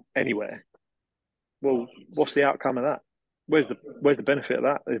enjoyment anywhere. Well, what's the outcome of that? Where's the benefit of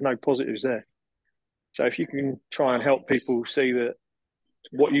that? There's no positives there. So if you can try and help people see that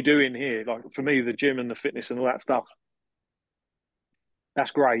what you do in here, like for me, the gym and the fitness and all that stuff,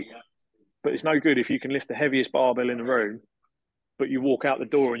 that's great. But it's no good if you can lift the heaviest barbell in the room, but you walk out the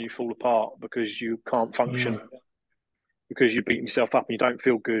door and you fall apart because you can't function, because you're beating yourself up and you don't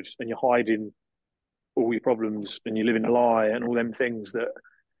feel good and you're hiding all your problems and you're living a lie and all them things that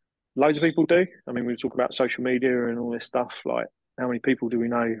loads of people do. I mean, we talk about social media and all this stuff. Like, how many people do we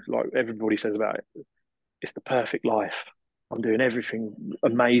know? Like, everybody says about it. It's the perfect life. I'm doing everything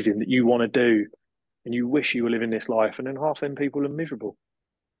amazing that you want to do and you wish you were living this life. And then half them people are miserable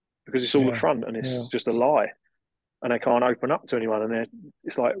because it's all a front and it's just a lie. And they can't open up to anyone. And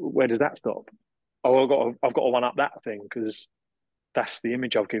it's like, where does that stop? Oh, I've got to one up that thing because that's the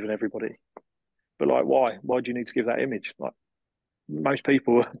image I've given everybody. But like, why? Why do you need to give that image? Like, most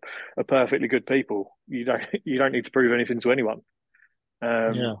people are perfectly good people. You don't need to prove anything to anyone.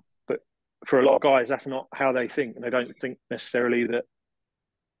 But for a lot of guys, that's not how they think, and they don't think necessarily that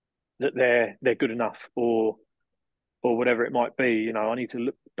they're good enough or whatever it might be. I need to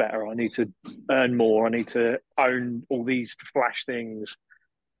look better. I need to earn more. I need to own all these flash things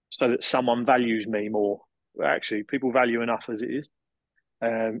so that someone values me more. Actually, people value enough as it is.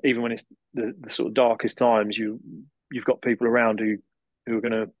 Even when it's the sort of darkest times, you've got people around who are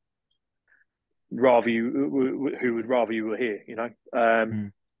going to rather you, who would rather you were here.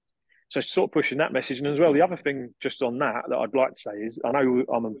 So sort of pushing that message. And as well, the other thing just on that I'd like to say is, I know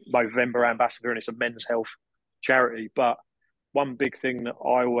I'm a Movember ambassador and it's a men's health charity, but one big thing that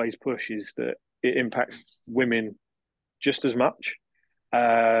I always push is that it impacts women just as much.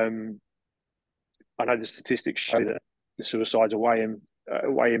 Um, I know the statistics show that the suicides are way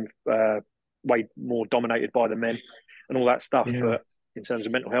more dominated by the men and all that stuff. Yeah. But in terms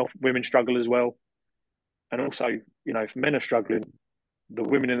of mental health, women struggle as well. And also, if men are struggling, the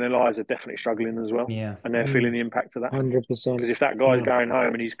women in their lives are definitely struggling as well. Yeah. And they're feeling the impact of that. 100%. Because if that guy's Yeah. going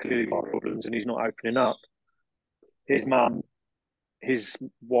home and he's clearly got problems and he's not opening up, his mum, his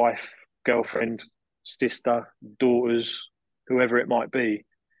wife, girlfriend, sister, daughters, whoever it might be,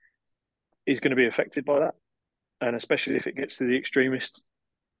 is going to be affected by that. And especially if it gets to the extremist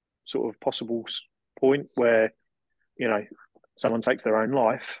sort of possible point where, someone takes their own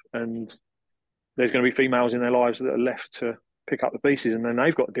life, and there's going to be females in their lives that are left to pick up the pieces, and then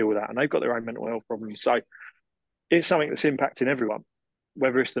they've got to deal with that, and they've got their own mental health problems. So it's something that's impacting everyone,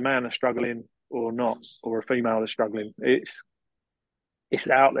 whether it's the man that's struggling or not, or a female that's struggling. It's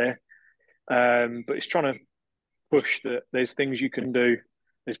out there, but it's trying to push that there's things you can do,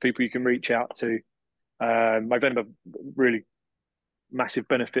 there's people you can reach out to. Movember, really massive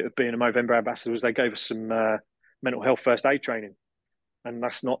benefit of being a Movember ambassador was they gave us some mental health first aid training, and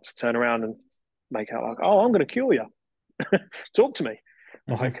that's not to turn around and make out like, oh, I'm going to cure you. Talk to me.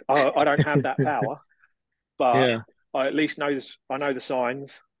 Like, I don't have that power, but Yeah. I at least know this. I know the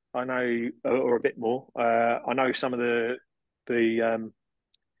signs. I know, or a bit more. I know some of the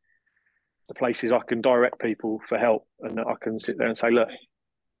places I can direct people for help, and that I can sit there and say, look,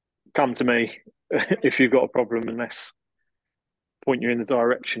 come to me if you've got a problem, and let's point you in the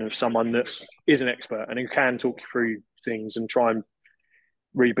direction of someone that is an expert and who can talk you through things and try and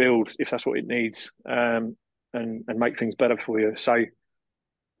rebuild if that's what it needs, and make things better for you. So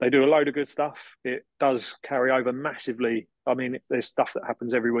they do a load of good stuff. It does carry over massively. I mean, there's stuff that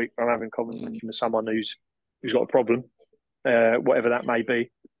happens every week. I'm having conversation with someone who's got a problem, whatever that may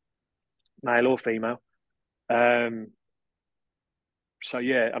be, male or female. So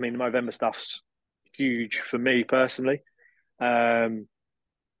yeah, I mean, the Movember stuff's huge for me personally. And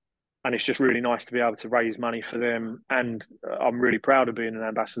it's just really nice to be able to raise money for them. And I'm really proud of being an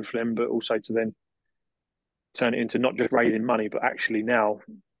ambassador for them, but also to then turn it into not just raising money, but actually now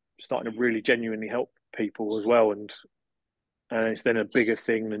starting to really genuinely help people as well. And it's then a bigger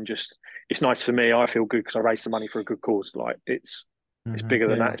thing than just, it's nice for me. I feel good because I raised some money for a good cause. Like it's bigger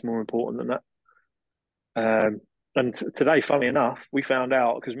than that. It's more important than that. And today, funny enough, we found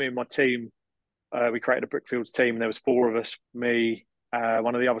out because me and my team, we created a Brickfields team. There was 4 of us, me,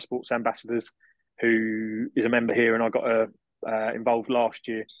 one of the other sports ambassadors who is a member here, and I got involved last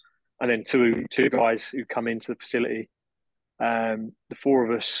year, and then two guys who come into the facility. The 4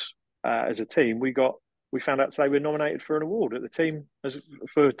 of us as a team, we found out today we're nominated for an award at the team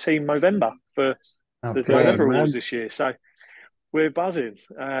for Team Movember for the Movember Awards this year. So we're buzzing,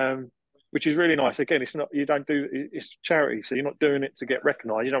 which is really nice. Again, it's charity, so you're not doing it to get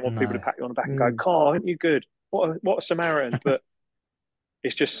recognised. You don't want people to pat you on the back and go, "Carl, aren't you good? What a Samaritan!" But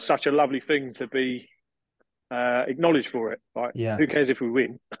it's just such a lovely thing to be acknowledged for it. Like, who cares if we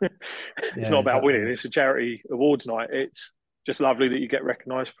win? It's not about winning. It's a charity awards night. It's just lovely that you get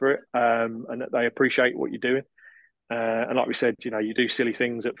recognised for it, and that they appreciate what you're doing. And like we said, you do silly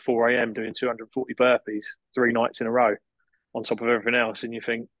things at 4 a.m. doing 240 burpees 3 nights in a row on top of everything else, and you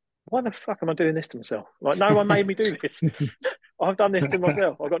think, why the fuck am I doing this to myself? Like, no one made me do this. I've done this to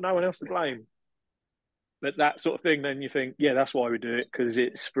myself. I've got no one else to blame. But that sort of thing, then you think, yeah, that's why we do it, because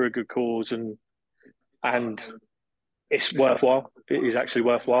it's for a good cause, and it's worthwhile. It is actually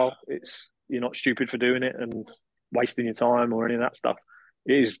worthwhile. You're not stupid for doing it and wasting your time or any of that stuff.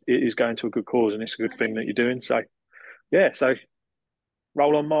 It is going to a good cause, and it's a good thing that you're doing. So yeah, so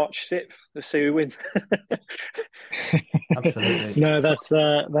roll on March 6th. Let's see who wins. Absolutely. No,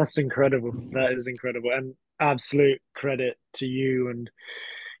 that's incredible. That is incredible, and absolute credit to you and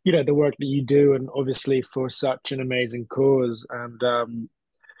the work that you do, and obviously for such an amazing cause. And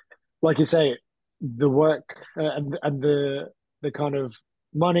like you say, the work and the kind of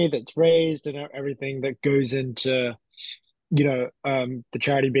money that's raised and everything that goes into the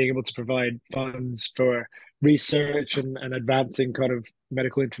charity being able to provide funds for research and advancing kind of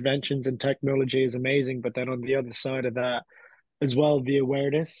medical interventions and technology is amazing. But then on the other side of that as well, the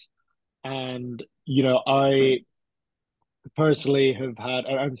awareness. And I personally have had,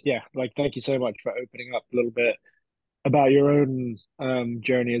 yeah, like, thank you so much for opening up a little bit about your own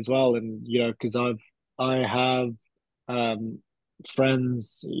journey as well. And because I have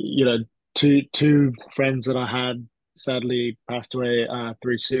friends, two friends that I had sadly passed away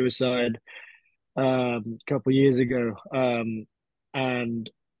through suicide a couple of years ago, and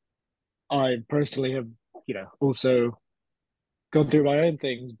I personally have also gone through my own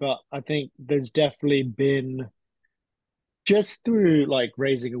things, but I think there's definitely been, just through like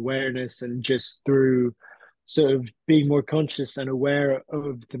raising awareness and just through sort of being more conscious and aware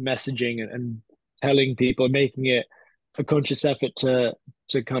of the messaging, and telling people, making it a conscious effort to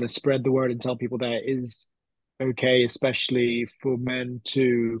kind of spread the word and tell people that it is okay, especially for men,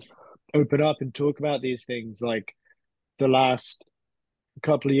 to open up and talk about these things. Like the last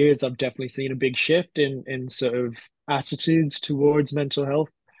couple of years, I've definitely seen a big shift in sort of attitudes towards mental health,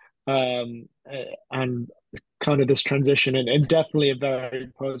 and kind of this transition, and definitely a very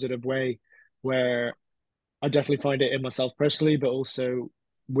positive way, where I definitely find it in myself personally, but also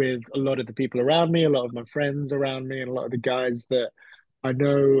with a lot of the people around me, a lot of my friends around me, and a lot of the guys that I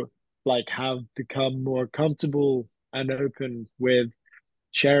know like have become more comfortable and open with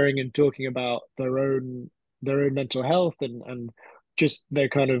sharing and talking about their own mental health, and just their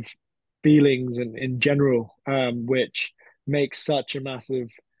kind of feelings and in general, which makes such a massive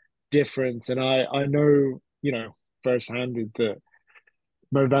difference. And I know, firsthand that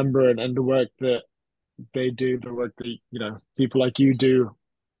Movember, and the work that they do, the work that people like you do,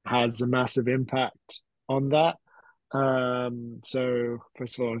 has a massive impact on that. So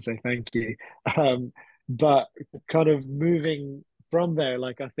first of all, I want to say thank you. Um, but kind of moving from there,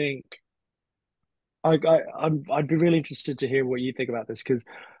 like I think I'd be really interested to hear what you think about this, because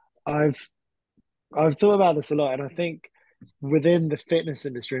I've I've thought about this a lot, and I think within the fitness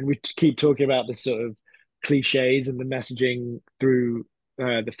industry, and we keep talking about this sort of cliches and the messaging through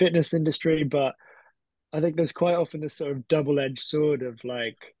the fitness industry, but I think there's quite often this sort of double-edged sword of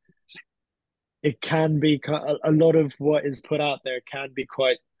like, it can be a lot of what is put out there can be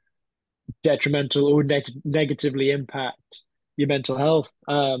quite detrimental or negatively impact your mental health.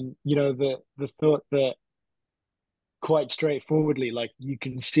 The thought that, quite straightforwardly, like, you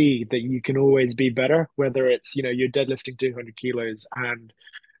can see that you can always be better, whether it's, you're deadlifting 200 kilos and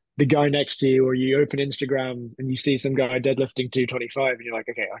the guy next to you, or you open Instagram and you see some guy deadlifting 225 and you're like,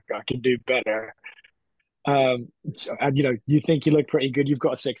 okay, I can do better. Um, and you think you look pretty good. You've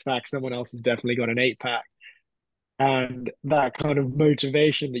got a six pack. Someone else has definitely got an eight pack, and that kind of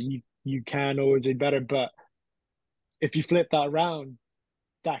motivation that you can always do better. But if you flip that around,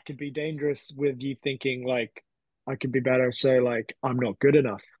 that could be dangerous, with you thinking like, I could be better, so like I'm not good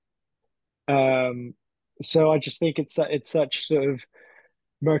enough. Um, so I just think it's such sort of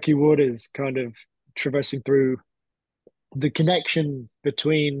murky waters, kind of traversing through the connection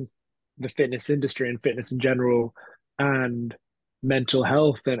between the fitness industry and fitness in general, and mental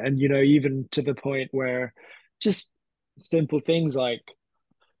health, and even to the point where just simple things like,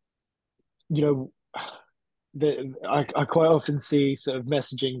 you know I quite often see sort of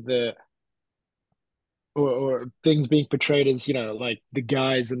messaging that, or things being portrayed as, like the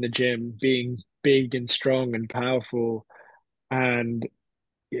guys in the gym being big and strong and powerful, and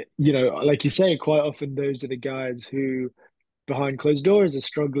like you say, quite often those are the guys who behind closed doors are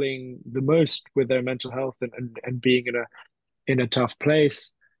struggling the most with their mental health, and being in a tough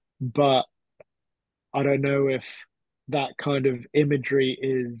place. But I don't know if that kind of imagery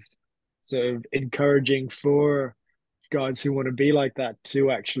is sort of encouraging for guys who want to be like that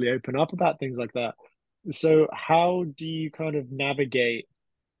to actually open up about things like that. So how do you kind of navigate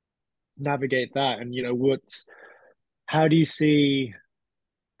that? And how do you see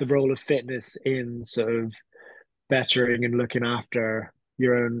the role of fitness in sort of bettering and looking after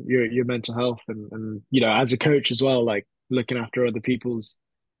your mental health, and as a coach as well, like looking after other people's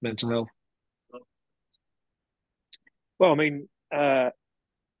mental health? Well, I mean,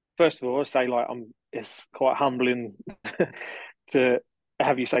 first of all, I say like it's quite humbling to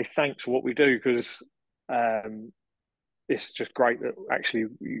have you say thanks for what we do, because um, it's just great that actually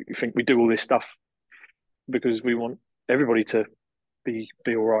you think we do all this stuff because we want everybody to be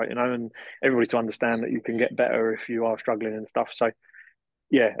all right, and everybody to understand that you can get better if you are struggling and stuff. So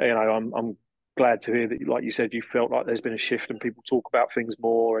yeah, I'm glad to hear that, like you said, you felt like there's been a shift and people talk about things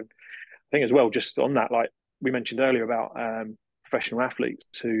more. And I think as well, just on that, like we mentioned earlier about professional athletes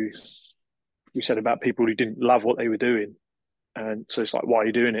who we said about people who didn't love what they were doing, and so it's like, why are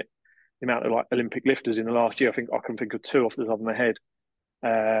you doing it? The amount of like Olympic lifters in the last year, I think I can think of two off the top of my head.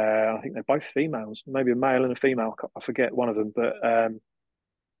 I think they're both females, maybe a male and a female. I forget one of them, but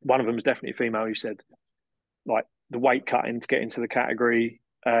one of them is definitely a female. Who said like the weight cutting to get into the category,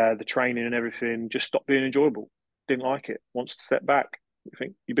 the training and everything just stopped being enjoyable. Didn't like it. Wants to step back. You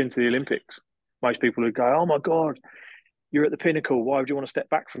think you've been to the Olympics. Most people would go, "Oh my God, you're at the pinnacle. Why would you want to step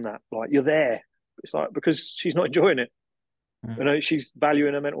back from that? Like you're there." It's like because she's not enjoying it. She's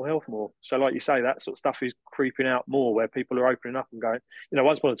valuing her mental health more. So, like you say, that sort of stuff is creeping out more, where people are opening up and going.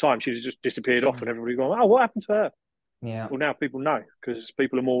 Once upon a time, she just disappeared off, and everybody going, "Oh, what happened to her?" Yeah. Well, now people know because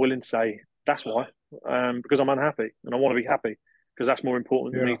people are more willing to say that's why, because I'm unhappy and I want to be happy because that's more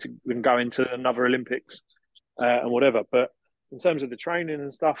important to Yeah. me than go into another Olympics and whatever. But in terms of the training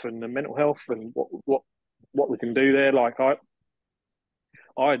and stuff and the mental health and what we can do there, like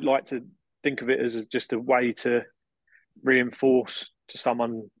I'd like to think of it as just a way to reinforce to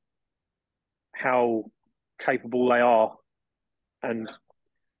someone how capable they are and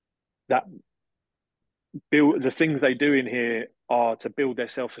that build the things they do in here are to build their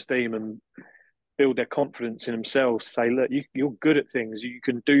self-esteem and build their confidence in themselves. Say, look, you're good at things. You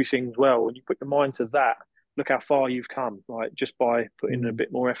can do things well. When you put your mind to that, look how far you've come. Like just by putting a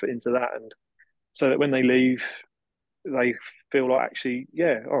bit more effort into that, and so that when they leave, they feel like actually,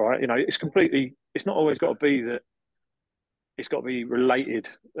 yeah, all right. You know, it's completely. It's not always got to be that. It's got to be related,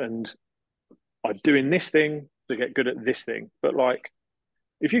 and I'm doing this thing to get good at this thing. But like,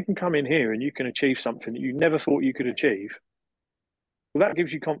 if you can come in here and you can achieve something that you never thought you could achieve, well, that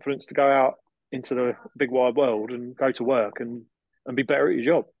gives you confidence to go out into the big wide world and go to work and be better at your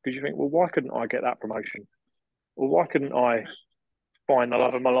job because you think, well, why couldn't I get that promotion? Or why couldn't I find the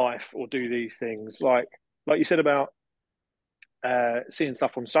love of my life or do these things? Like you said about seeing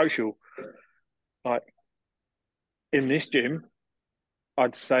stuff on social, like in this gym,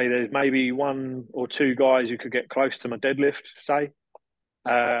 I'd say there's maybe one or two guys who could get close to my deadlift, say.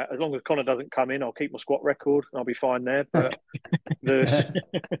 As long as Connor doesn't come in, I'll keep my squat record. I'll be fine there. But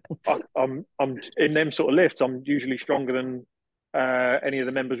I'm in them sort of lifts. I'm usually stronger than any of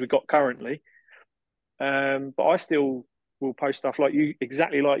the members we've got currently. But I still will post stuff like you,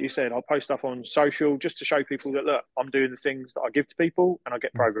 exactly like you said. I'll post stuff on social just to show people that look, I'm doing the things that I give to people and I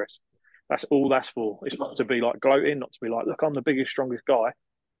get progress. That's all that's for. It's not to be like gloating, not to be like, look, I'm the biggest, strongest guy.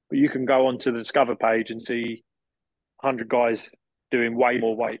 But you can go onto the Discover page and see 100 guys doing way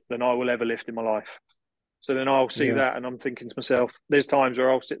more weight than I will ever lift in my life. So then I'll see that and I'm thinking to myself, there's times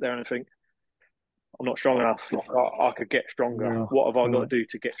where I'll sit there and think, I'm not strong enough. Like, I could get stronger. Yeah. What have I got to do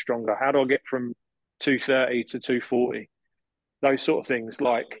to get stronger? How do I get from 230 to 240? Those sort of things.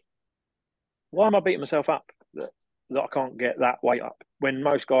 Like, why am I beating myself up that I can't get that weight up when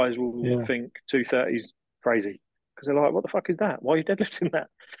most guys will think 230 is crazy because they're like, what the fuck is that? Why are you deadlifting that?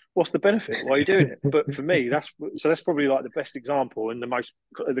 What's the benefit? Why are you doing it? But for me, that's probably like the best example and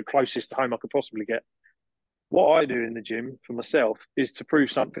the closest to home I could possibly get. What I do in the gym for myself is to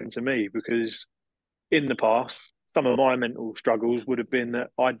prove something to me because in the past, some of my mental struggles would have been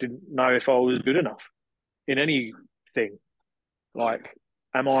that I didn't know if I was good enough in anything. Like,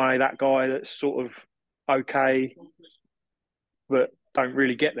 am I that guy that's sort of okay, but don't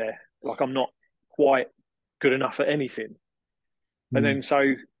really get there? Like, I'm not quite good enough at anything. And then so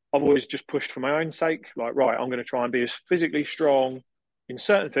I've always just pushed for my own sake. Like, right, I'm going to try and be as physically strong in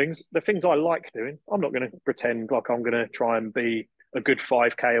certain things. The things I like doing, I'm not going to pretend like I'm going to try and be a good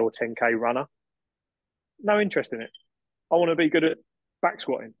 5K or 10K runner. No interest in it. I want to be good at back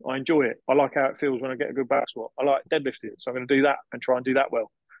squatting. I enjoy it. I like how it feels when I get a good back squat. I like deadlifting, so I'm going to do that and try and do that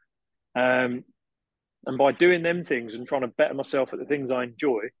well. And by doing them things and trying to better myself at the things I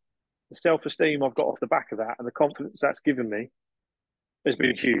enjoy, the self-esteem I've got off the back of that and the confidence that's given me has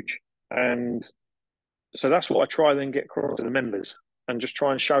been huge. And so that's what I try then get across to the members and just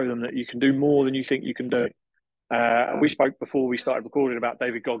try and show them that you can do more than you think you can do. We spoke before we started recording about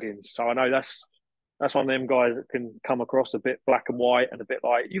David Goggins, so I know that's one of them guys that can come across a bit black and white and a bit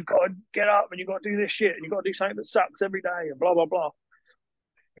like, you've got to get up and you've got to do this shit and you've got to do something that sucks every day and blah, blah, blah.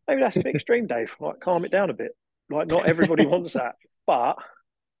 Maybe that's a bit extreme, Dave. Like, calm it down a bit. Like, not everybody wants that. But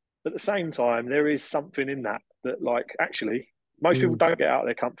at the same time, there is something in that, like, actually, most people don't get out of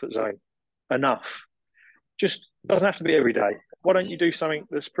their comfort zone enough. Just doesn't have to be every day. Why don't you do something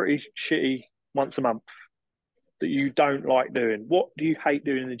that's pretty shitty once a month that you don't like doing? What do you hate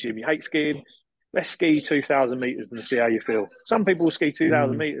doing in the gym? You hate skiing? Let's ski 2,000 meters and see how you feel. Some people will ski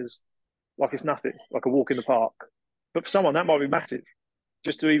 2,000 meters like it's nothing, like a walk in the park. But for someone, that might be massive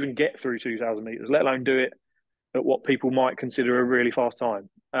just to even get through 2,000 meters, let alone do it at what people might consider a really fast time.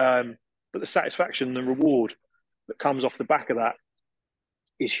 But the satisfaction, the reward that comes off the back of that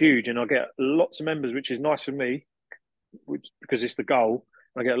is huge. And I get lots of members, which is nice for me, because it's the goal.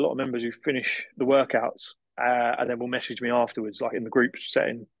 I get a lot of members who finish the workouts and then will message me afterwards, like in the group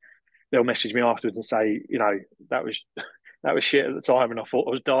setting. They'll message me afterwards and say, you know, that was shit at the time and I thought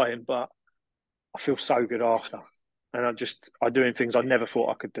I was dying, but I feel so good after. And I'm doing things I never thought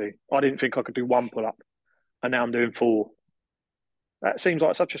I could do. I didn't think I could do one pull up and now I'm doing 4. That seems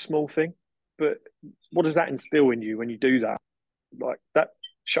like such a small thing, but what does that instill in you when you do that? Like, that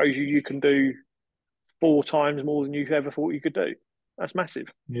shows you can do 4 times more than you ever thought you could do. That's massive.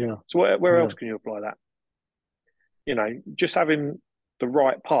 Yeah. So where else can you apply that? just having the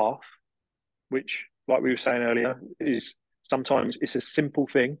right path, which, like we were saying earlier, is sometimes it's a simple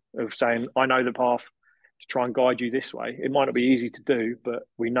thing of saying, I know the path to try and guide you this way. It might not be easy to do, but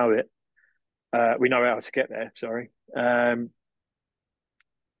we know it. We know how to get there, sorry. Can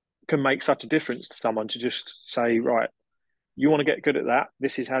make such a difference to someone to just say, right, you want to get good at that,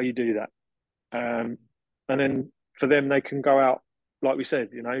 this is how you do that. And then for them, they can go out, like we said,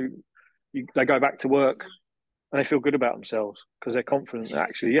 they go back to work and they feel good about themselves because they're confident that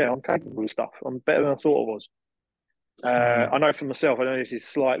actually, yeah, I'm capable of stuff. I'm better than I thought I was. I know for myself, I know this is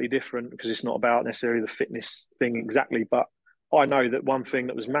slightly different because it's not about necessarily the fitness thing exactly, but I know that one thing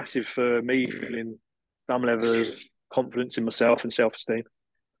that was massive for me feeling some level of confidence in myself and self-esteem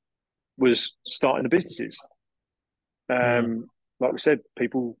was starting the businesses. Like we said,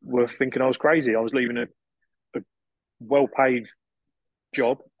 people were thinking I was crazy. I was leaving a well-paid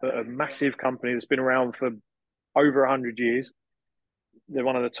job at a massive company that's been around for over 100 years. They're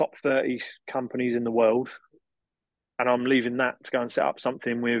one of the top 30 companies in the world. And I'm leaving that to go and set up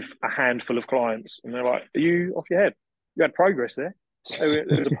something with a handful of clients. And they're like, are you off your head? You had progress there. There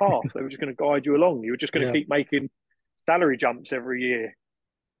was a path. They were just going to guide you along. You were just going to keep making salary jumps every year.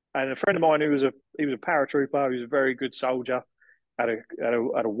 And a friend of mine he was a paratrooper, he was a very good soldier, had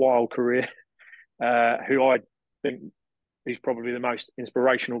a wild career, who I think he's probably the most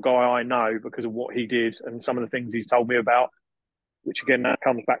inspirational guy I know because of what he did and some of the things he's told me about, which again, that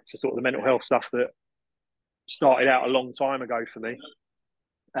comes back to sort of the mental health stuff that started out a long time ago for me,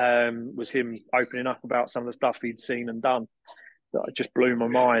 was him opening up about some of the stuff he'd seen and done that just blew my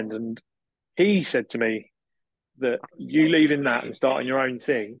mind. And he said to me that you leaving that and starting your own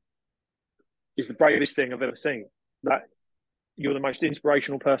thing is the bravest thing I've ever seen. That you're the most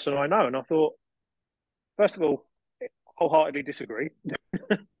inspirational person I know. And I thought, first of all, wholeheartedly disagree.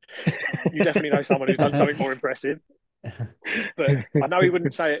 You definitely know someone who's done something more impressive. But I know he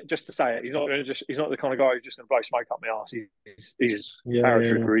wouldn't say it just to say it. He's not the kind of guy who's just going to blow smoke up my arse. He's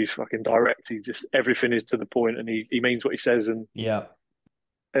paratrooper. He's fucking direct. He just, everything is to the point, and he means what he says. And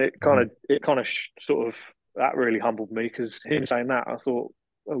it kind of sort of, that really humbled me, because him saying that, I thought,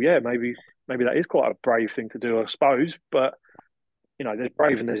 oh yeah, maybe that is quite a brave thing to do, I suppose. But there's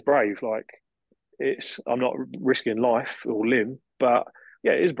brave and there's brave. Like, I'm not risking life or limb, but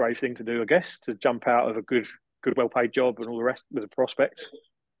yeah, it is a brave thing to do, I guess, to jump out of a good, well-paid job and all the rest with a prospect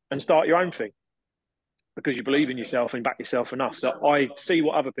and start your own thing, because you believe in yourself and back yourself enough. So I see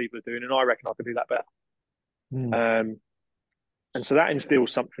what other people are doing, and I reckon I could do that better. And so that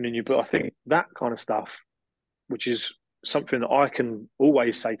instills something in you. But I think that kind of stuff, which is something that I can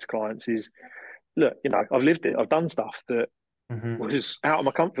always say to clients, is, look, I've lived it. I've done stuff that was out of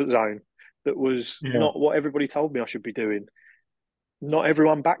my comfort zone, that was not what everybody told me I should be doing. Not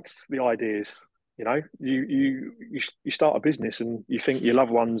everyone backed the ideas. You start a business and you think your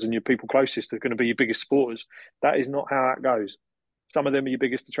loved ones and your people closest are going to be your biggest supporters. That is not how that goes. Some of them are your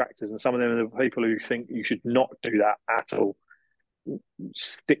biggest detractors, and some of them are the people who think you should not do that at all.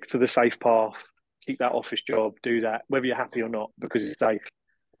 Stick to the safe path, keep that office job, do that, whether you're happy or not, because it's safe.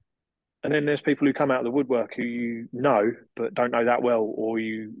 And then there's people who come out of the woodwork who you know, but don't know that well, or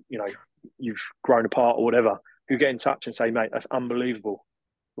you've grown apart or whatever, who get in touch and say, mate, that's unbelievable.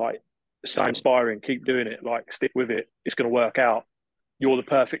 Like, so inspiring. Keep doing it. Like, stick with it. It's going to work out. You're the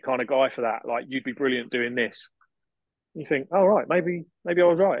perfect kind of guy for that. Like, you'd be brilliant doing this. You think, oh, right, maybe I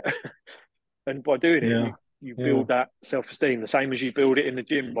was right. And by doing it, you build that self-esteem, the same as you build it in the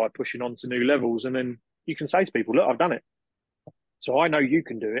gym by pushing on to new levels. And then you can say to people, look, I've done it. So I know you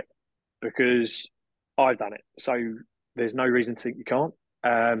can do it because I've done it. So there's no reason to think you can't.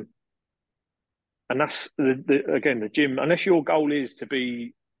 And that's, again, the gym, unless your goal is to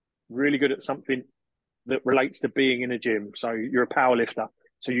be really good at something that relates to being in a gym. So you're a power lifter,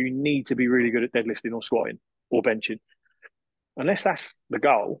 so you need to be really good at deadlifting or squatting or benching. Unless that's the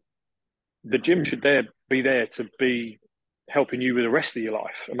goal, the gym should be there to be helping you with the rest of your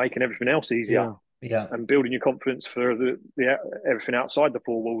life and making everything else easier. And building your confidence for the everything outside the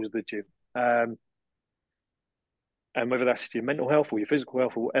four walls of the gym. And whether that's your mental health or your physical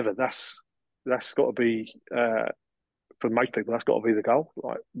health or whatever, that's got to be, for most people, that's got to be the goal.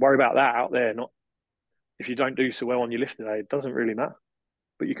 Like, worry about that out there. Not if you don't do so well on your lift today, it doesn't really matter.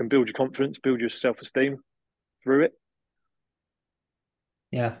 But you can build your confidence, build your self-esteem through it.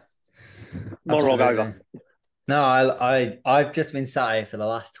 Yeah. Monologue over. No, I've just been sat here for the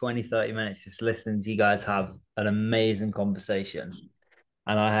last 20, 30 minutes just listening to you guys have an amazing conversation,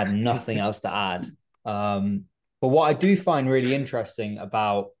 and I had nothing else to add. But what I do find really interesting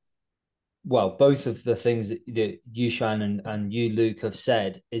about, well, both of the things that you, Shan, and you, Luke, have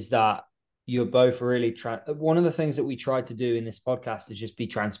said, is that you're both really one of the things that we try to do in this podcast is just be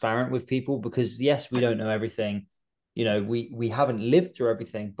transparent with people, because yes, we don't know everything. You know, we haven't lived through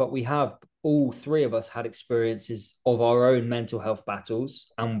everything, but we have, all three of us had experiences of our own mental health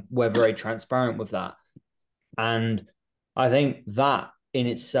battles, and we're very transparent with that. And I think that in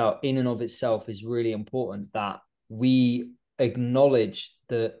itself, in and of itself, is really important, that we acknowledge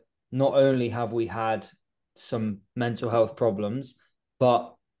that not only have we had some mental health problems,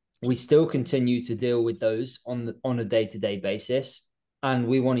 but we still continue to deal with those on a day-to-day basis, and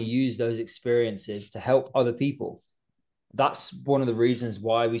we want to use those experiences to help other people. That's one of the reasons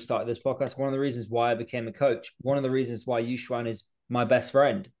why we started this podcast. One of the reasons why I became a coach. One of the reasons why Yushwan is my best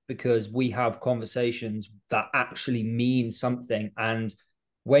friend, because we have conversations that actually mean something. And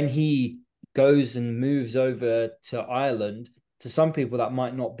when he goes and moves over to Ireland, to some people that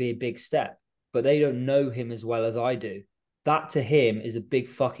might not be a big step, but they don't know him as well as I do. That to him is a big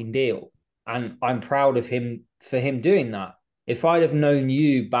fucking deal. And I'm proud of him for him doing that. If I'd have known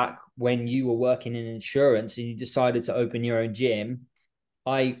you back when you were working in insurance and you decided to open your own gym,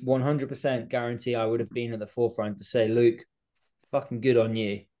 I 100% guarantee I would have been at the forefront to say, Luke, fucking good on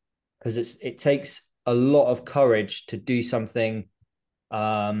you. Because it takes a lot of courage to do something,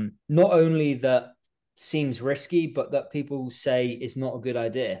 not only that seems risky, but that people say is not a good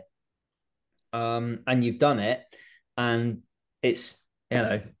idea. And you've done it, and it's,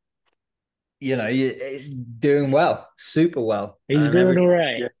 it's doing well, super well. He's and doing all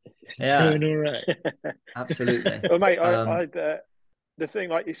right. Yeah, doing all right. Absolutely. Well, mate, the thing,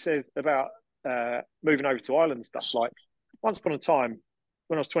 like you said about moving over to Ireland and stuff, like once upon a time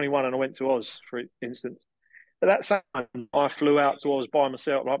when I was 21 and I went to Oz, for instance, at that same time I flew out to Oz by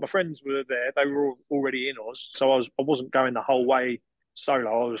myself. Like my friends were there, they were already in Oz, so I wasn't going the whole way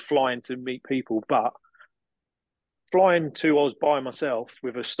solo. I was flying to meet people, but flying to Oz by myself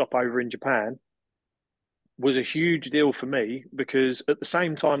with a stopover in Japan was a huge deal for me, because at the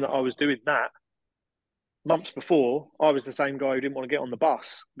same time that I was doing that, months before, I was the same guy who didn't want to get on the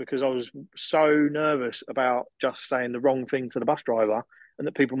bus because I was so nervous about just saying the wrong thing to the bus driver, and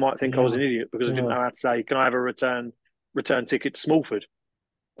that people might think I was an idiot because I didn't know how to say, "Can I have a return ticket to Smallford?"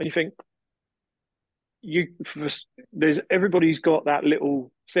 And you think, there's everybody's got that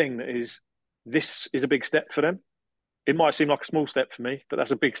little thing that is, this is a big step for them. It might seem like a small step for me, but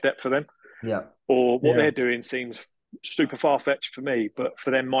that's a big step for them. Yeah. Or what they're doing seems super far-fetched for me, but for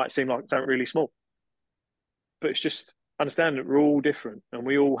them might seem like something really small. But it's just understand that we're all different, and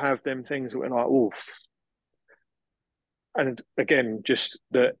we all have them things that we're like, oh. And again, just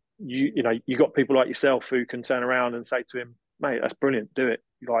that you got people like yourself who can turn around and say to him, "Mate, that's brilliant. Do it.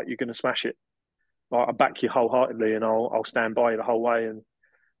 Like, you're going to smash it. Like, I back you wholeheartedly, and I'll stand by you the whole way." And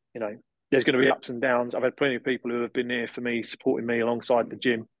there's going to be ups and downs. I've had plenty of people who have been there for me, supporting me alongside the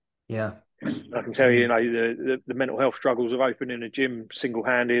gym. Yeah. I can tell you, the mental health struggles of opening a gym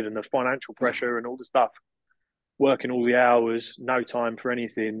single-handed, and the financial pressure and all the stuff, working all the hours, no time for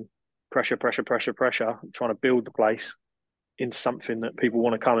anything, pressure, trying to build the place into something that people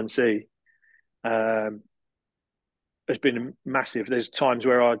want to come and see. Has been massive. There's times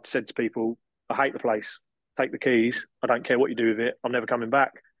where I'd said to people, "I hate the place. Take the keys. I don't care what you do with it. I'm never coming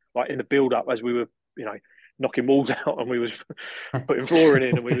back." Like in the build-up, as we were, knocking walls out, and we was putting flooring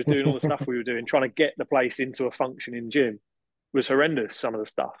in, and we was doing all the stuff we were doing, trying to get the place into a functioning gym, was horrendous, some of the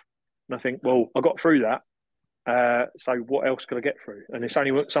stuff. And I think, well, I got through that. So what else could I get through? And it's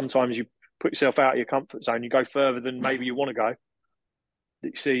only sometimes you put yourself out of your comfort zone, you go further than maybe you want to go, that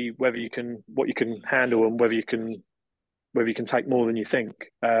you see what you can handle, and whether you can take more than you think.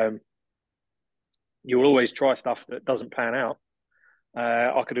 You'll always try stuff that doesn't pan out.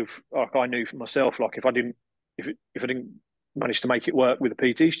 I knew for myself, like if I didn't manage to make it work with a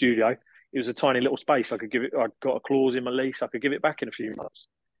PT studio, it was a tiny little space. I'd got a clause in my lease. I could give it back in a few months.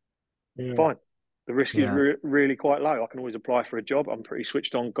 Fine. The risk is really quite low. I can always apply for a job. I'm a pretty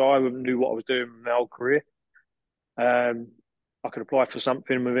switched on guy. I knew what I was doing in my whole career. I could apply for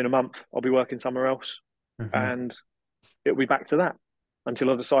something within a month. I'll be working somewhere else, and it'll be back to that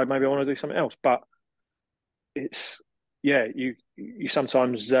until I decide maybe I want to do something else. But it's you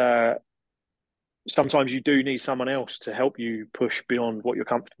sometimes you do need someone else to help you push beyond what you're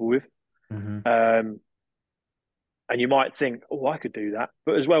comfortable with. And you might think, "Oh, I could do that."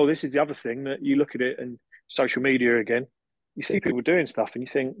 But as well, this is the other thing, that you look at it, and social media again, you see people doing stuff and you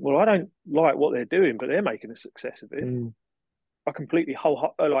think, "Well, I don't like what they're doing, but they're making a success of it." I completely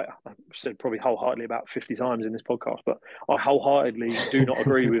I've said probably wholeheartedly about 50 times in this podcast, but I wholeheartedly do not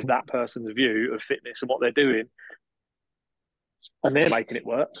agree with that person's view of fitness and what they're doing. And they're making it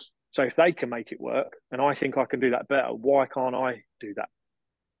work. So if they can make it work, and I think I can do that better, why can't I do that?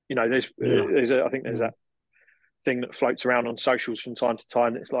 I think there's that thing that floats around on socials from time to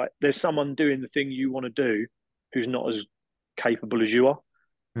time. It's like there's someone doing the thing you want to do who's not as capable as you are,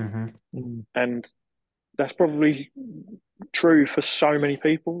 and that's probably true for so many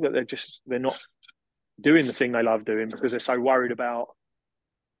people that they're not doing the thing they love doing because they're so worried about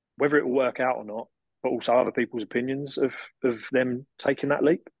whether it will work out or not, but also other people's opinions of them taking that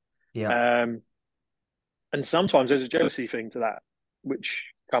leap. Yeah. And sometimes there's a jealousy thing to that, which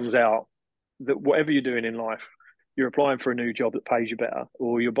comes out that whatever you're doing in life, you're applying for a new job that pays you better,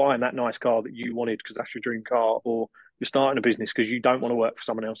 or you're buying that nice car that you wanted because that's your dream car, or you're starting a business because you don't want to work for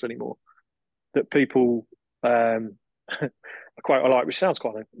someone else anymore. That people, a quote I like, which sounds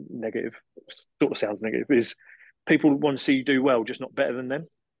quite negative, sort of sounds negative, is people want to see you do well, just not better than them.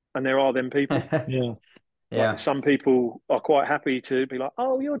 And there are them people. Yeah. Like some people are quite happy to be like,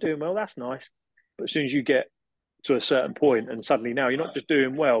 oh, you're doing well, that's nice. But as soon as you get to a certain point and suddenly now you're not just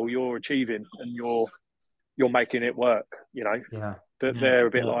doing well, you're achieving and you're making it work, Yeah. that they're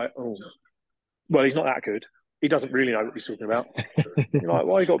a bit like, oh, well, he's not that good. He doesn't really know what he's talking about. You're like,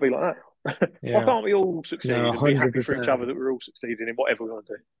 why you got to be like that? Why can't we all succeed and be happy for each other that we're all succeeding in whatever we want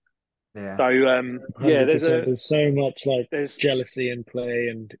to do? Yeah. So, there's so much like jealousy in play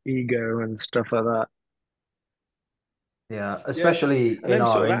and ego and stuff like that. Yeah, especially and in our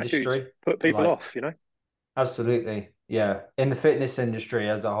sort of industry, put people off, Absolutely, yeah. In the fitness industry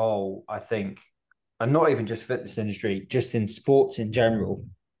as a whole, I think, and not even just fitness industry, just in sports in general,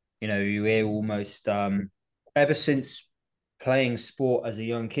 you hear almost ever since playing sport as a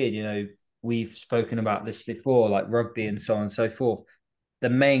young kid, we've spoken about this before, like rugby and so on and so forth. The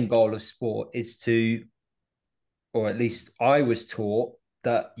main goal of sport is to, or at least I was taught,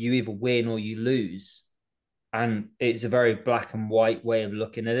 that you either win or you lose. And it's a very black and white way of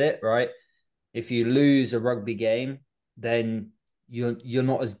looking at it, right? If you lose a rugby game, then you're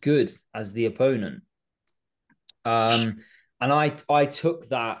not as good as the opponent. And I took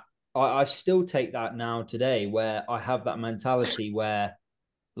that. I still take that now today, where I have that mentality where,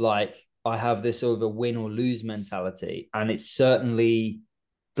 like, I have this sort of a win or lose mentality, and it's certainly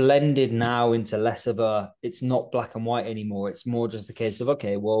blended now into less of a. It's not black and white anymore. It's more just a case of,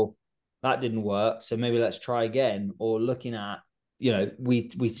 okay, well, that didn't work, so maybe let's try again. Or looking at,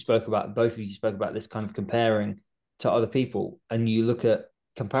 we spoke about, both of you spoke about this kind of comparing to other people, and you look at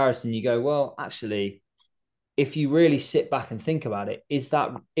comparison, you go, well, actually, if you really sit back and think about it, is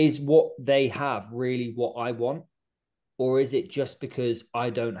what they have really what I want, or is it just because I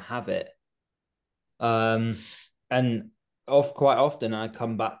don't have it? And quite often I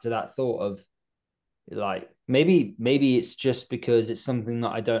come back to that thought of, like, maybe it's just because it's something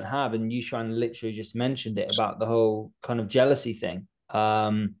that I don't have. And you Yushan literally just mentioned it about the whole kind of jealousy thing.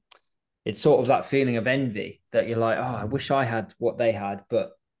 It's sort of that feeling of envy that you're like, oh, I wish I had what they had,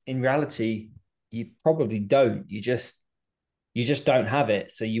 but in reality, you probably don't. You just don't have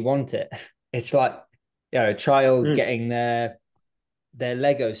it, so you want it. It's like, a child getting their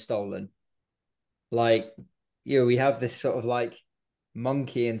Lego stolen. Like, we have this sort of like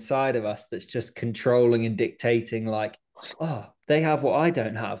monkey inside of us that's just controlling and dictating, like, oh, they have what I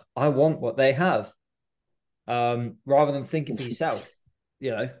don't have, I want what they have. Rather than thinking for yourself,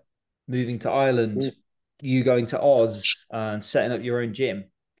 moving to Ireland, you going to Oz and setting up your own gym.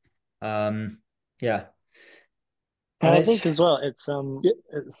 Yeah. And I think as well, it's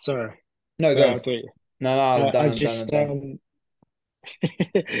sorry. No, go. No, I just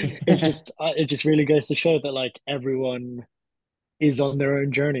it just really goes to show that, like, everyone is on their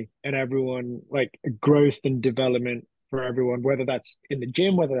own journey, and everyone, like, growth and development for everyone, whether that's in the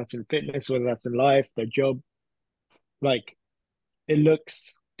gym, whether that's in fitness, whether that's in life, their job, like, it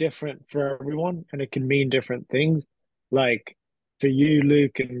looks different for everyone and it can mean different things. Like, for you,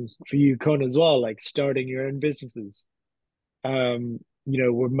 Luke, and for you, Con, as well, like starting your own businesses,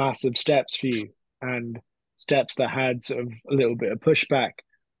 were massive steps for you, and steps that had sort of a little bit of pushback.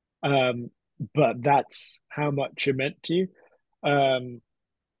 But that's how much it meant to you. And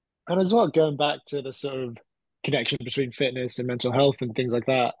as well, going back to the sort of connection between fitness and mental health and things like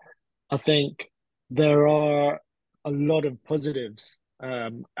that, I think there are a lot of positives.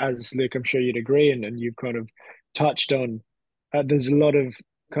 As Luke, I'm sure you'd agree, and you've kind of touched on. There's a lot of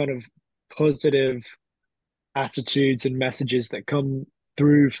kind of positive attitudes and messages that come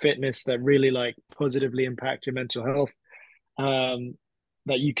through fitness that really, like, positively impact your mental health.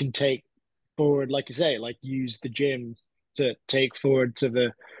 That you can take forward, like you say, like, use the gym to take forward to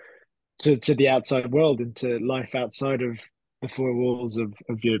the outside world, and to life outside of the four walls of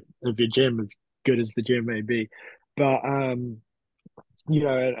your gym, as good as the gym may be. But and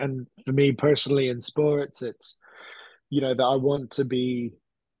for me personally in sports, it's, that I want to be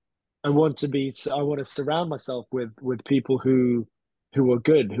I want to surround myself with people who are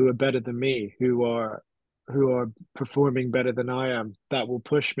good, who are better than me, who are performing better than I am, that will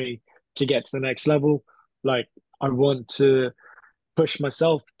push me to get to the next level. Like I want to push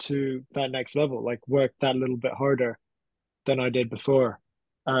myself to that next level, like work that little bit harder than I did before.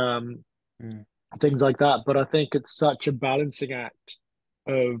 Um, Mm. Things like that. But I think it's such a balancing act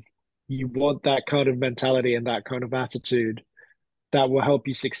of you want that kind of mentality and that kind of attitude that will help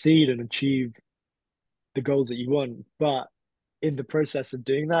you succeed and achieve the goals that you want. But in the process of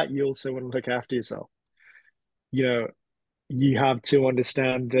doing that, you also want to look after yourself. You know, you have to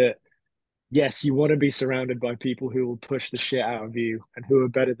understand that yes, you want to be surrounded by people who will push the shit out of you and who are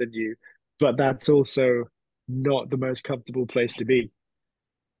better than you, but that's also not the most comfortable place to be,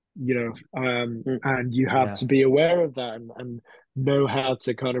 and you have Yeah. to be aware of that and know how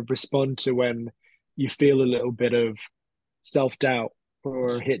to kind of respond to when you feel a little bit of self-doubt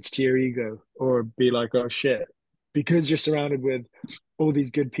or hits to your ego or be like, oh shit, because you're surrounded with all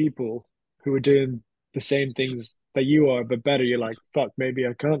these good people who are doing the same things that you are, but better, you're like, fuck, maybe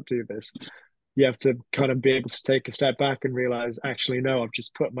I can't do this. You have to kind of be able to take a step back and realize, actually, no, I've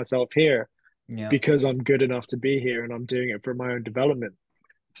just put myself here Yeah. because I'm good enough to be here and I'm doing it for my own development.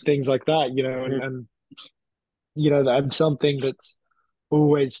 Things like that, and something that's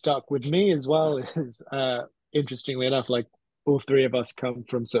always stuck with me as well is, interestingly enough, like all three of us come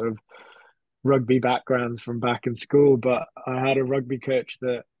from sort of rugby backgrounds from back in school, but I had a rugby coach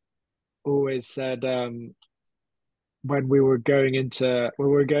that always said, when we were going into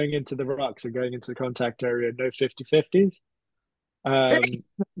the rocks or going into the contact area, no 50-50s.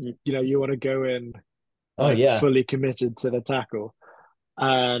 You want to go in Oh like yeah. fully committed to the tackle.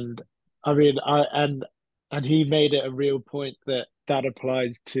 And I mean, and he made it a real point that that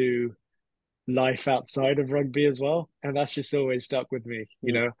applies to life outside of rugby as well. And that's just always stuck with me,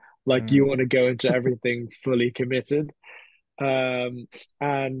 like Mm. you want to go into everything fully committed. Um,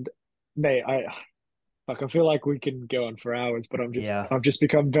 and mate, I feel like we can go on for hours, but Yeah. I've just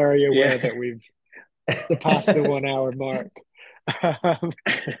become very aware Yeah. that we've surpassed the 1 hour mark. Um,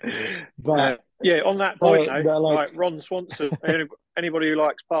 but Yeah, on that point so though, like, like Ron Swanson, anybody who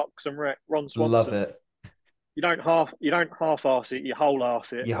likes Parks and Rec, Ron Love Swanson, it. you don't half ass it, you whole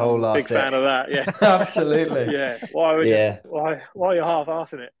ass it. You I'm whole a big ass it. fan of that. Yeah, Absolutely. yeah. Why would you? Yeah. Why are you half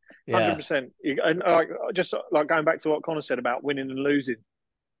assing it? Yeah. 100%. And like just like going back to what Connor said about winning and losing.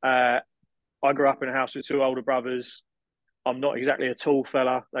 Uh, I grew up in a house with two older brothers. I'm not exactly a tall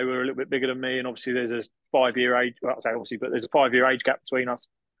fella. They were a little bit bigger than me, and obviously there's a 5 year age. Well, I say obviously, but there's a 5 year age gap between us,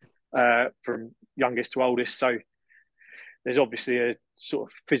 from youngest to oldest. So there's obviously a sort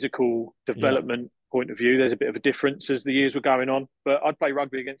of physical Yeah. development point of view. There's a bit of a difference as the years were going on. But I'd play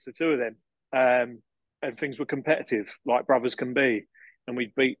rugby against the two of them, and things were competitive, like brothers can be, and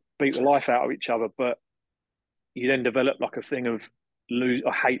we'd beat the life out of each other. But you then develop like a thing of lose.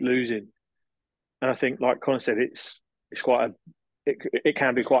 I hate losing, and I think, like Connor said, it's quite a it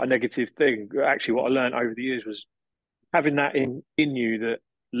can be quite a negative thing. Actually, what I learned over the years was having that in you, that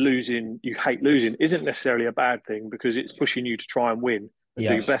you hate losing, isn't necessarily a bad thing because it's pushing you to try and win and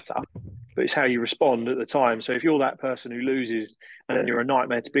Yeah. do better. But it's how you respond at the time. So if you're that person who loses and you're a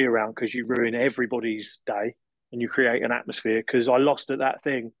nightmare to be around because you ruin everybody's day and you create an atmosphere, because I lost at that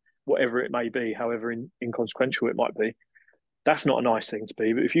thing, whatever it may be, however inconsequential it might be, that's not a nice thing to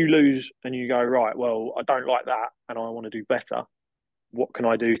be. But if you lose and you go, right, well, I don't like that and I want to do better, what can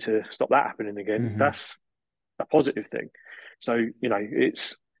I do to stop that happening again? Mm-hmm. That's a positive thing. So,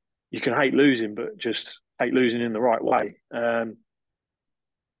 it's, you can hate losing, but just hate losing in the right way. And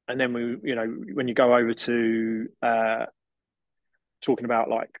then when you go over to talking about,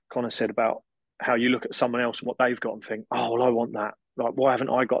 like Connor said, about how you look at someone else and what they've got and think, oh, well, I want that. Like, why haven't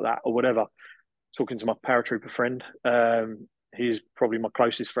I got that or whatever? Talking to my paratrooper friend, he's probably my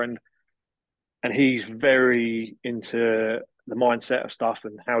closest friend, and he's very into the mindset of stuff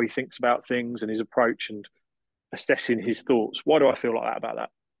and how he thinks about things and his approach and assessing his thoughts. Why do I feel like that about that?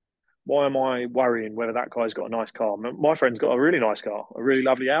 Why am I worrying whether that guy's got a nice car? My friend's got a really nice car, a really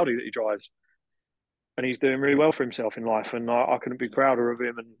lovely Audi that he drives, and he's doing really well for himself in life. And I couldn't be prouder of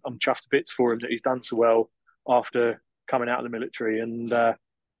him. And I'm chuffed to bits for him that he's done so well after coming out of the military. And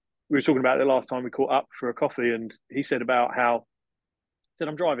we were talking about it the last time we caught up for a coffee, and he said about how, he said,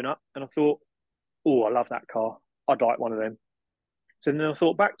 I'm driving up, and I thought, oh, I love that car. I'd like one of them. So then I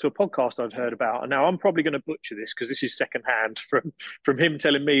thought back to a podcast I'd heard about, and now I'm probably going to butcher this because this is secondhand from him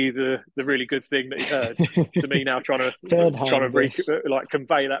telling me the really good thing that he heard to me now trying third to hand this. like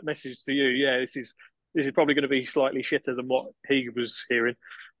convey that message to you. Yeah, this is probably going to be slightly shitter than what he was hearing,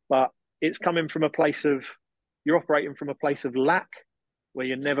 but it's coming from a place of, you're operating from a place of lack where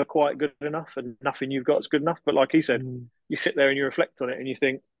you're never quite good enough and nothing you've got is good enough. But like he said, you sit there and you reflect on it and you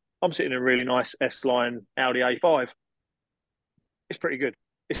think, I'm sitting in a really nice S-Line Audi A5. It's pretty good.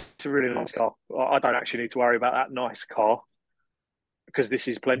 It's a really nice car. I don't actually need to worry about that nice car because this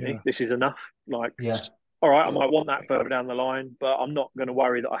is plenty. Yeah. This is enough. Like, Yeah. all right, I might want that further down the line, but I'm not going to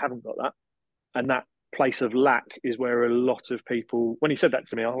worry that I haven't got that. And that place of lack is where a lot of people, when he said that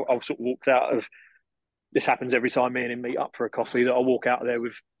to me, I sort of walked out of, this happens every time me and him meet up for a coffee, that I walk out of there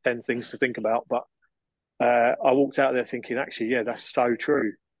with 10 things to think about. But I walked out of there thinking, actually, yeah, that's so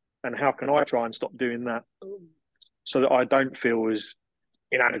true. And how can I try and stop doing that so that I don't feel as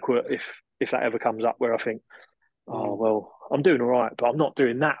inadequate if that ever comes up where I think, oh, well, I'm doing all right, but I'm not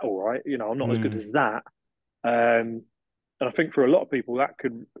doing that all right. You know, I'm not as good as that. And I think for a lot of people, that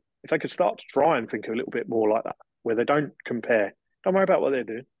could, if they could start to try and think a little bit more like that, where they don't compare, don't worry about what they're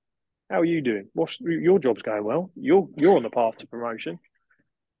doing. How are you doing? What's your job's going well? You're on the path to promotion.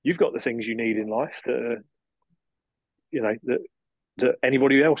 You've got the things you need in life that you know that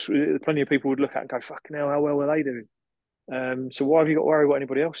anybody else, plenty of people would look at and go, "Fucking hell, how well are they doing?" So why have you got to worry what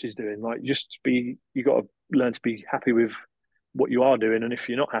anybody else is doing? Like, you got to learn to be happy with what you are doing, and if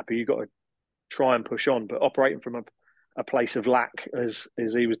you're not happy, you got to try and push on. But operating from a place of lack, as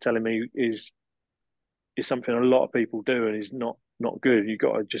he was telling me, is something a lot of people do, and is not good. You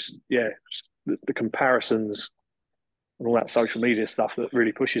got to just the comparisons and all that social media stuff that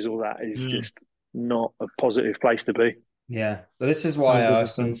really pushes all that is just not a positive place to be. Yeah, but this is why I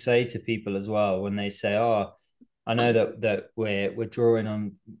often 100%. say to people as well when they say, "Oh, I know that we're drawing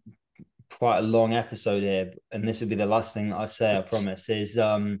on quite a long episode here, and this will be the last thing that I say, I promise, is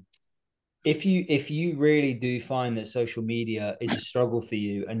if you really do find that social media is a struggle for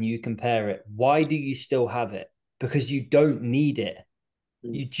you and you compare it, why do you still have it? Because you don't need it.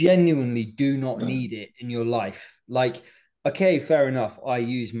 You genuinely do not need it in your life. Like, okay, fair enough. I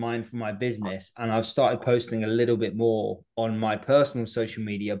use mine for my business and I've started posting a little bit more on my personal social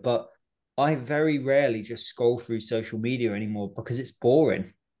media, but I very rarely just scroll through social media anymore because it's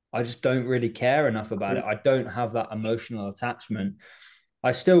boring. I just don't really care enough about it. I don't have that emotional attachment.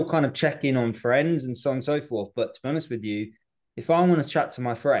 I still kind of check in on friends and so on and so forth. But to be honest with you, if I want to chat to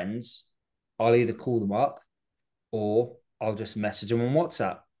my friends, I'll either call them up or I'll just message them on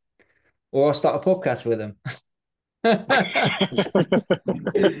WhatsApp or I'll start a podcast with them.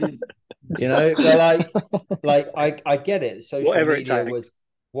 You know, but I get it. Whatever it takes.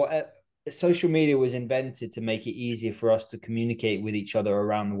 What social media was invented to make it easier for us to communicate with each other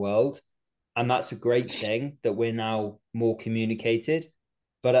around the world. And that's a great thing that we're now more communicated.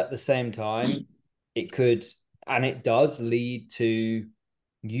 But at the same time, it could, and it does lead to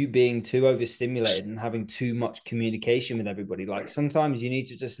you being too overstimulated and having too much communication with everybody. Like sometimes you need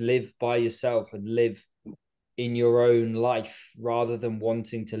to just live by yourself and live in your own life rather than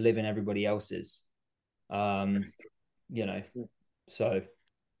wanting to live in everybody else's. You know, so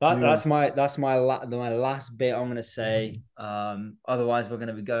that's my last bit I'm gonna say. Otherwise we're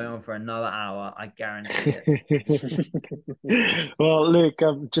gonna be going on for another hour. I guarantee it. Well, Luke,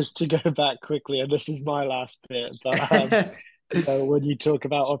 just to go back quickly, and this is my last bit, but when you talk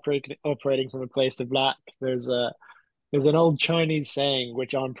about operating from a place of lack, there's an old Chinese saying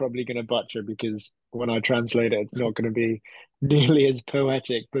which I'm probably going to butcher because when I translate it, it's not going to be nearly as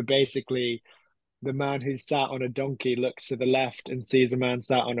poetic. But basically, the man who's sat on a donkey looks to the left and sees a man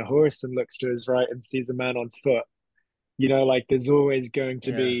sat on a horse, and looks to his right and sees a man on foot. You know, like there's always going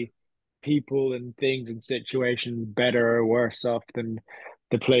to Yeah. be people and things and situations better or worse off than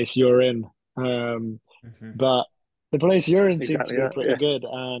the place you're in. But the place you're in seems to Exactly be that. pretty Yeah. good.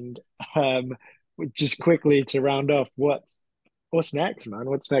 And just quickly to round off, what's next, man?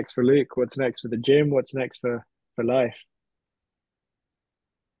 What's next for Luke? What's next for the gym? What's next for life?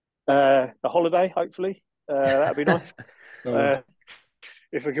 The holiday, hopefully. That'd be nice. Oh, Uh,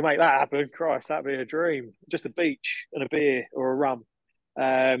 if we can make that happen, Christ, that'd be a dream. Just a beach and a beer or a rum.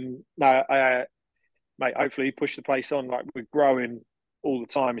 No, mate, hopefully push the place on. Like we're growing all the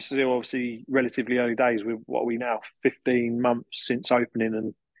time. It's still obviously relatively early days. With what are we now, 15 months since opening,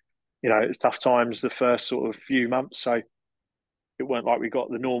 and you know it's tough times the first sort of few months. So it weren't like we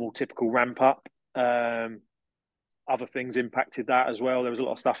got the normal typical ramp up. Other things impacted that as well. There was a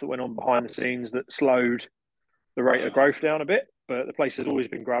lot of stuff that went on behind the scenes that slowed the rate of growth down a bit. But the place has always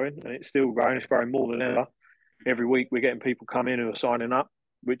been growing, and it's still growing. It's growing more than ever. Every week we're getting people come in who are signing up,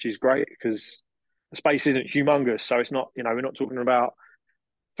 which is great because the space isn't humongous. So it's not, you know, we're not talking about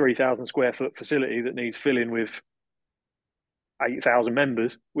 3,000 square foot facility that needs filling with 8,000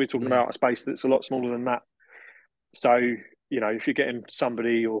 members. We're talking Yeah. about a space that's a lot smaller than that. So, you know, if you're getting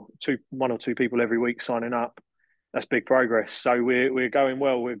somebody or one or two people every week signing up, that's big progress. So we're going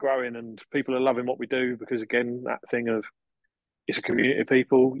well, we're growing, and people are loving what we do because, again, that thing of it's a community of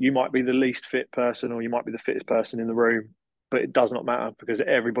people. You might be the least fit person, or you might be the fittest person in the room, but it does not matter because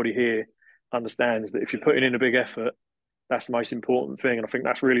everybody here understands that if you're putting in a big effort, that's the most important thing. And I think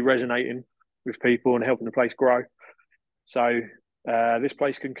that's really resonating with people and helping the place grow. So this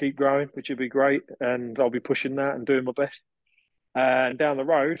place can keep growing, which would be great. And I'll be pushing that and doing my best. And down the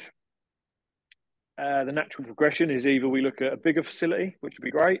road, the natural progression is either we look at a bigger facility, which would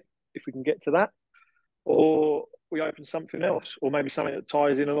be great if we can get to that, or we open something else, or maybe something that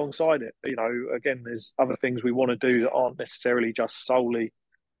ties in alongside it. You know, again, there's other things we want to do that aren't necessarily just solely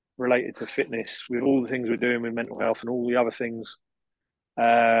related to fitness, with all the things we're doing with mental health and all the other things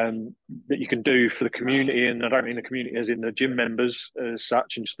that you can do for the community. And I don't mean the community as in the gym members as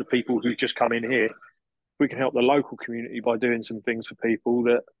such, and just the people who just come in here. We can help the local community by doing some things for people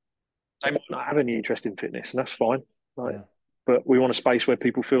that they might not have any interest in fitness, and that's fine. Like, yeah. But we want a space where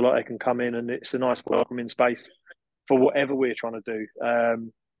people feel like they can come in, and it's a nice welcoming space for whatever we're trying to do.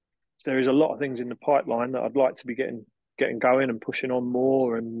 So there is a lot of things in the pipeline that I'd like to be getting going and pushing on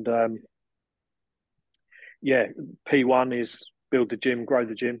more. And P1 is build the gym, grow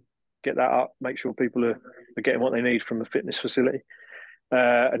the gym, get that up, make sure people are getting what they need from the fitness facility.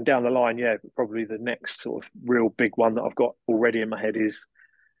 And down the line, probably the next sort of real big one that I've got already in my head is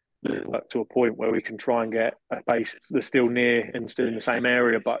work to a point where we can try and get a base that's still near and still in the same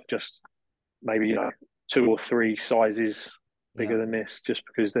area, but just maybe 2 or 3 sizes bigger than this, just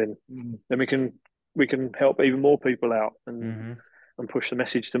because then we can help even more people out and push the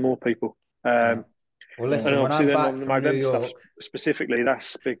message to more people. Well, listen, when I'm back from New York, stuff specifically,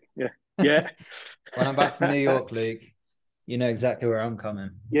 that's big. Yeah. When I'm back from New York, Luke, you know exactly where I'm coming.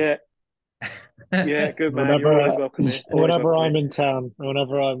 Yeah, good man. You're always welcome here. Whenever I'm in town,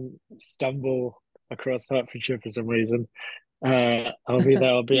 whenever I stumble across Hertfordshire for some reason, I'll be there.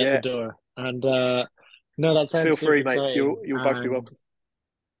 I'll be at the door. And no, that sounds feel free, mate. exciting. You'll both be welcome.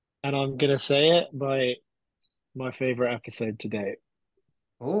 And I'm gonna say it by my favorite episode to date.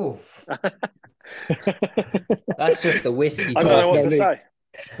 Oh, that's just the whiskey. I don't know what to say.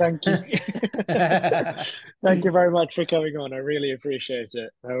 Thank you. Thank you very much for coming on. I really appreciate it.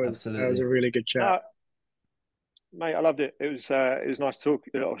 That was a really good chat. Mate, I loved it. It was nice to talk.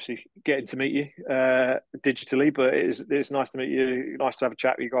 Obviously, getting to meet you digitally, but it's nice to meet you. Nice to have a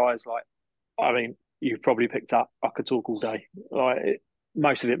chat with you guys. Like, I mean, you've probably picked up. I could talk all day. Like,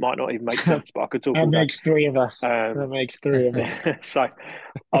 most of it might not even make sense, but I could talk all day. That makes 3 of us. That makes 3 of us. So,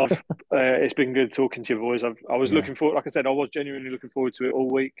 it's been good talking to you boys. I was looking forward. Like I said, I was genuinely looking forward to it all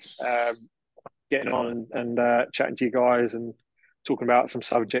week. Getting on and chatting to you guys and talking about some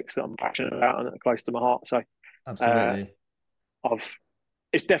subjects that I'm passionate about and that are close to my heart. So. Absolutely.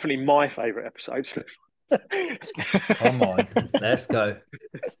 It's definitely my favourite episode. Come on, let's go.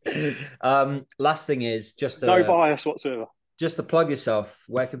 Last thing is just no bias whatsoever. Just to plug yourself,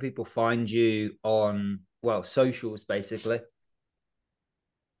 where can people find you on socials, basically?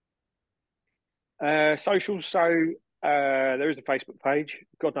 Socials. So there is a Facebook page.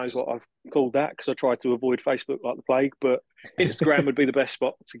 God knows what I've called that because I try to avoid Facebook like the plague. But Instagram would be the best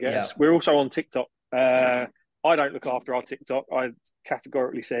spot to get us. We're also on TikTok. I don't look after our TikTok. I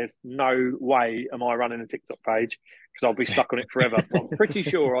categorically said, no way am I running a TikTok page because I'll be stuck on it forever. I'm pretty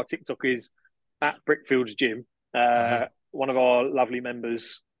sure our TikTok is at Brickfield's Gym. One of our lovely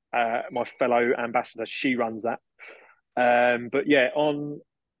members, my fellow ambassador, she runs that. But yeah, on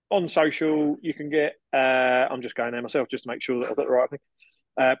social, you can get, I'm just going there myself just to make sure that I've got the right thing.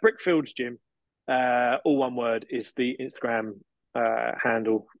 Brickfield's Gym, all one word, is the Instagram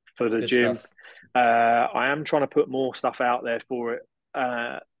handle for the gym. I am trying to put more stuff out there for it.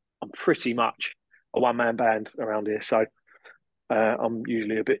 I'm pretty much a one-man band around here, so I'm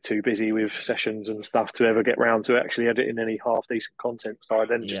usually a bit too busy with sessions and stuff to ever get round to actually editing any half-decent content, so I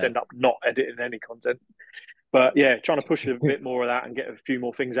then just end up not editing any content. But yeah, trying to push a bit more of that and get a few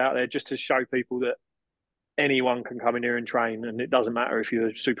more things out there just to show people that anyone can come in here and train, and it doesn't matter if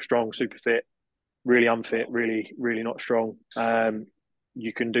you're super strong, super fit, really unfit, really, really not strong.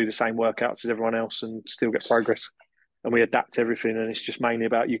 You can do the same workouts as everyone else and still get progress. And we adapt everything, and it's just mainly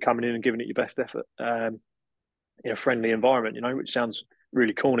about you coming in and giving it your best effort in a friendly environment, which sounds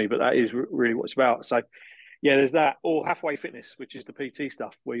really corny, but that is really what it's about. So, yeah, there's that. Or Hathaway Fitness, which is the PT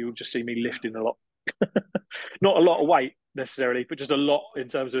stuff, where you'll just see me lifting a lot. Not a lot of weight necessarily, but just a lot in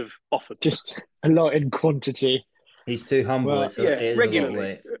terms of often. Just a lot in quantity. He's too humble. Well, it is regularly. A lot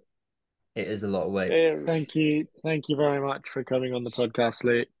of weight. It is a lot of weight. Thank you very much for coming on the podcast,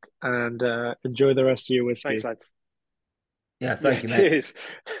 Luke, and enjoy the rest of your whiskey. Thanks, lads. Yeah, thank you, mate. Cheers.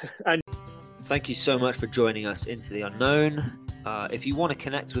 And Thank you so much for joining us into the unknown. If you want to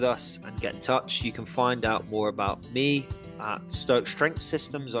connect with us and get in touch, you can find out more about me at Stoke Strength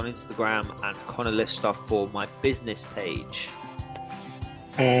Systems on Instagram and Connor Lift Stuff for my business page.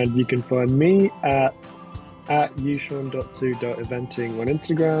 And you can find me at yushan.su.eventing on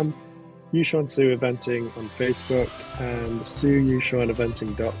Instagram, Yushan Eventing on Facebook, and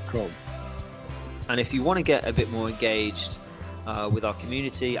suyushaneventing.com. And if you want to get a bit more engaged with our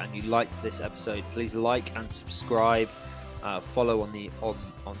community and you liked this episode, please like and subscribe, follow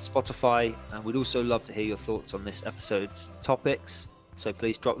on Spotify, and we'd also love to hear your thoughts on this episode's topics, so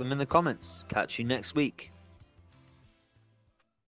please drop them in the comments. Catch you next week.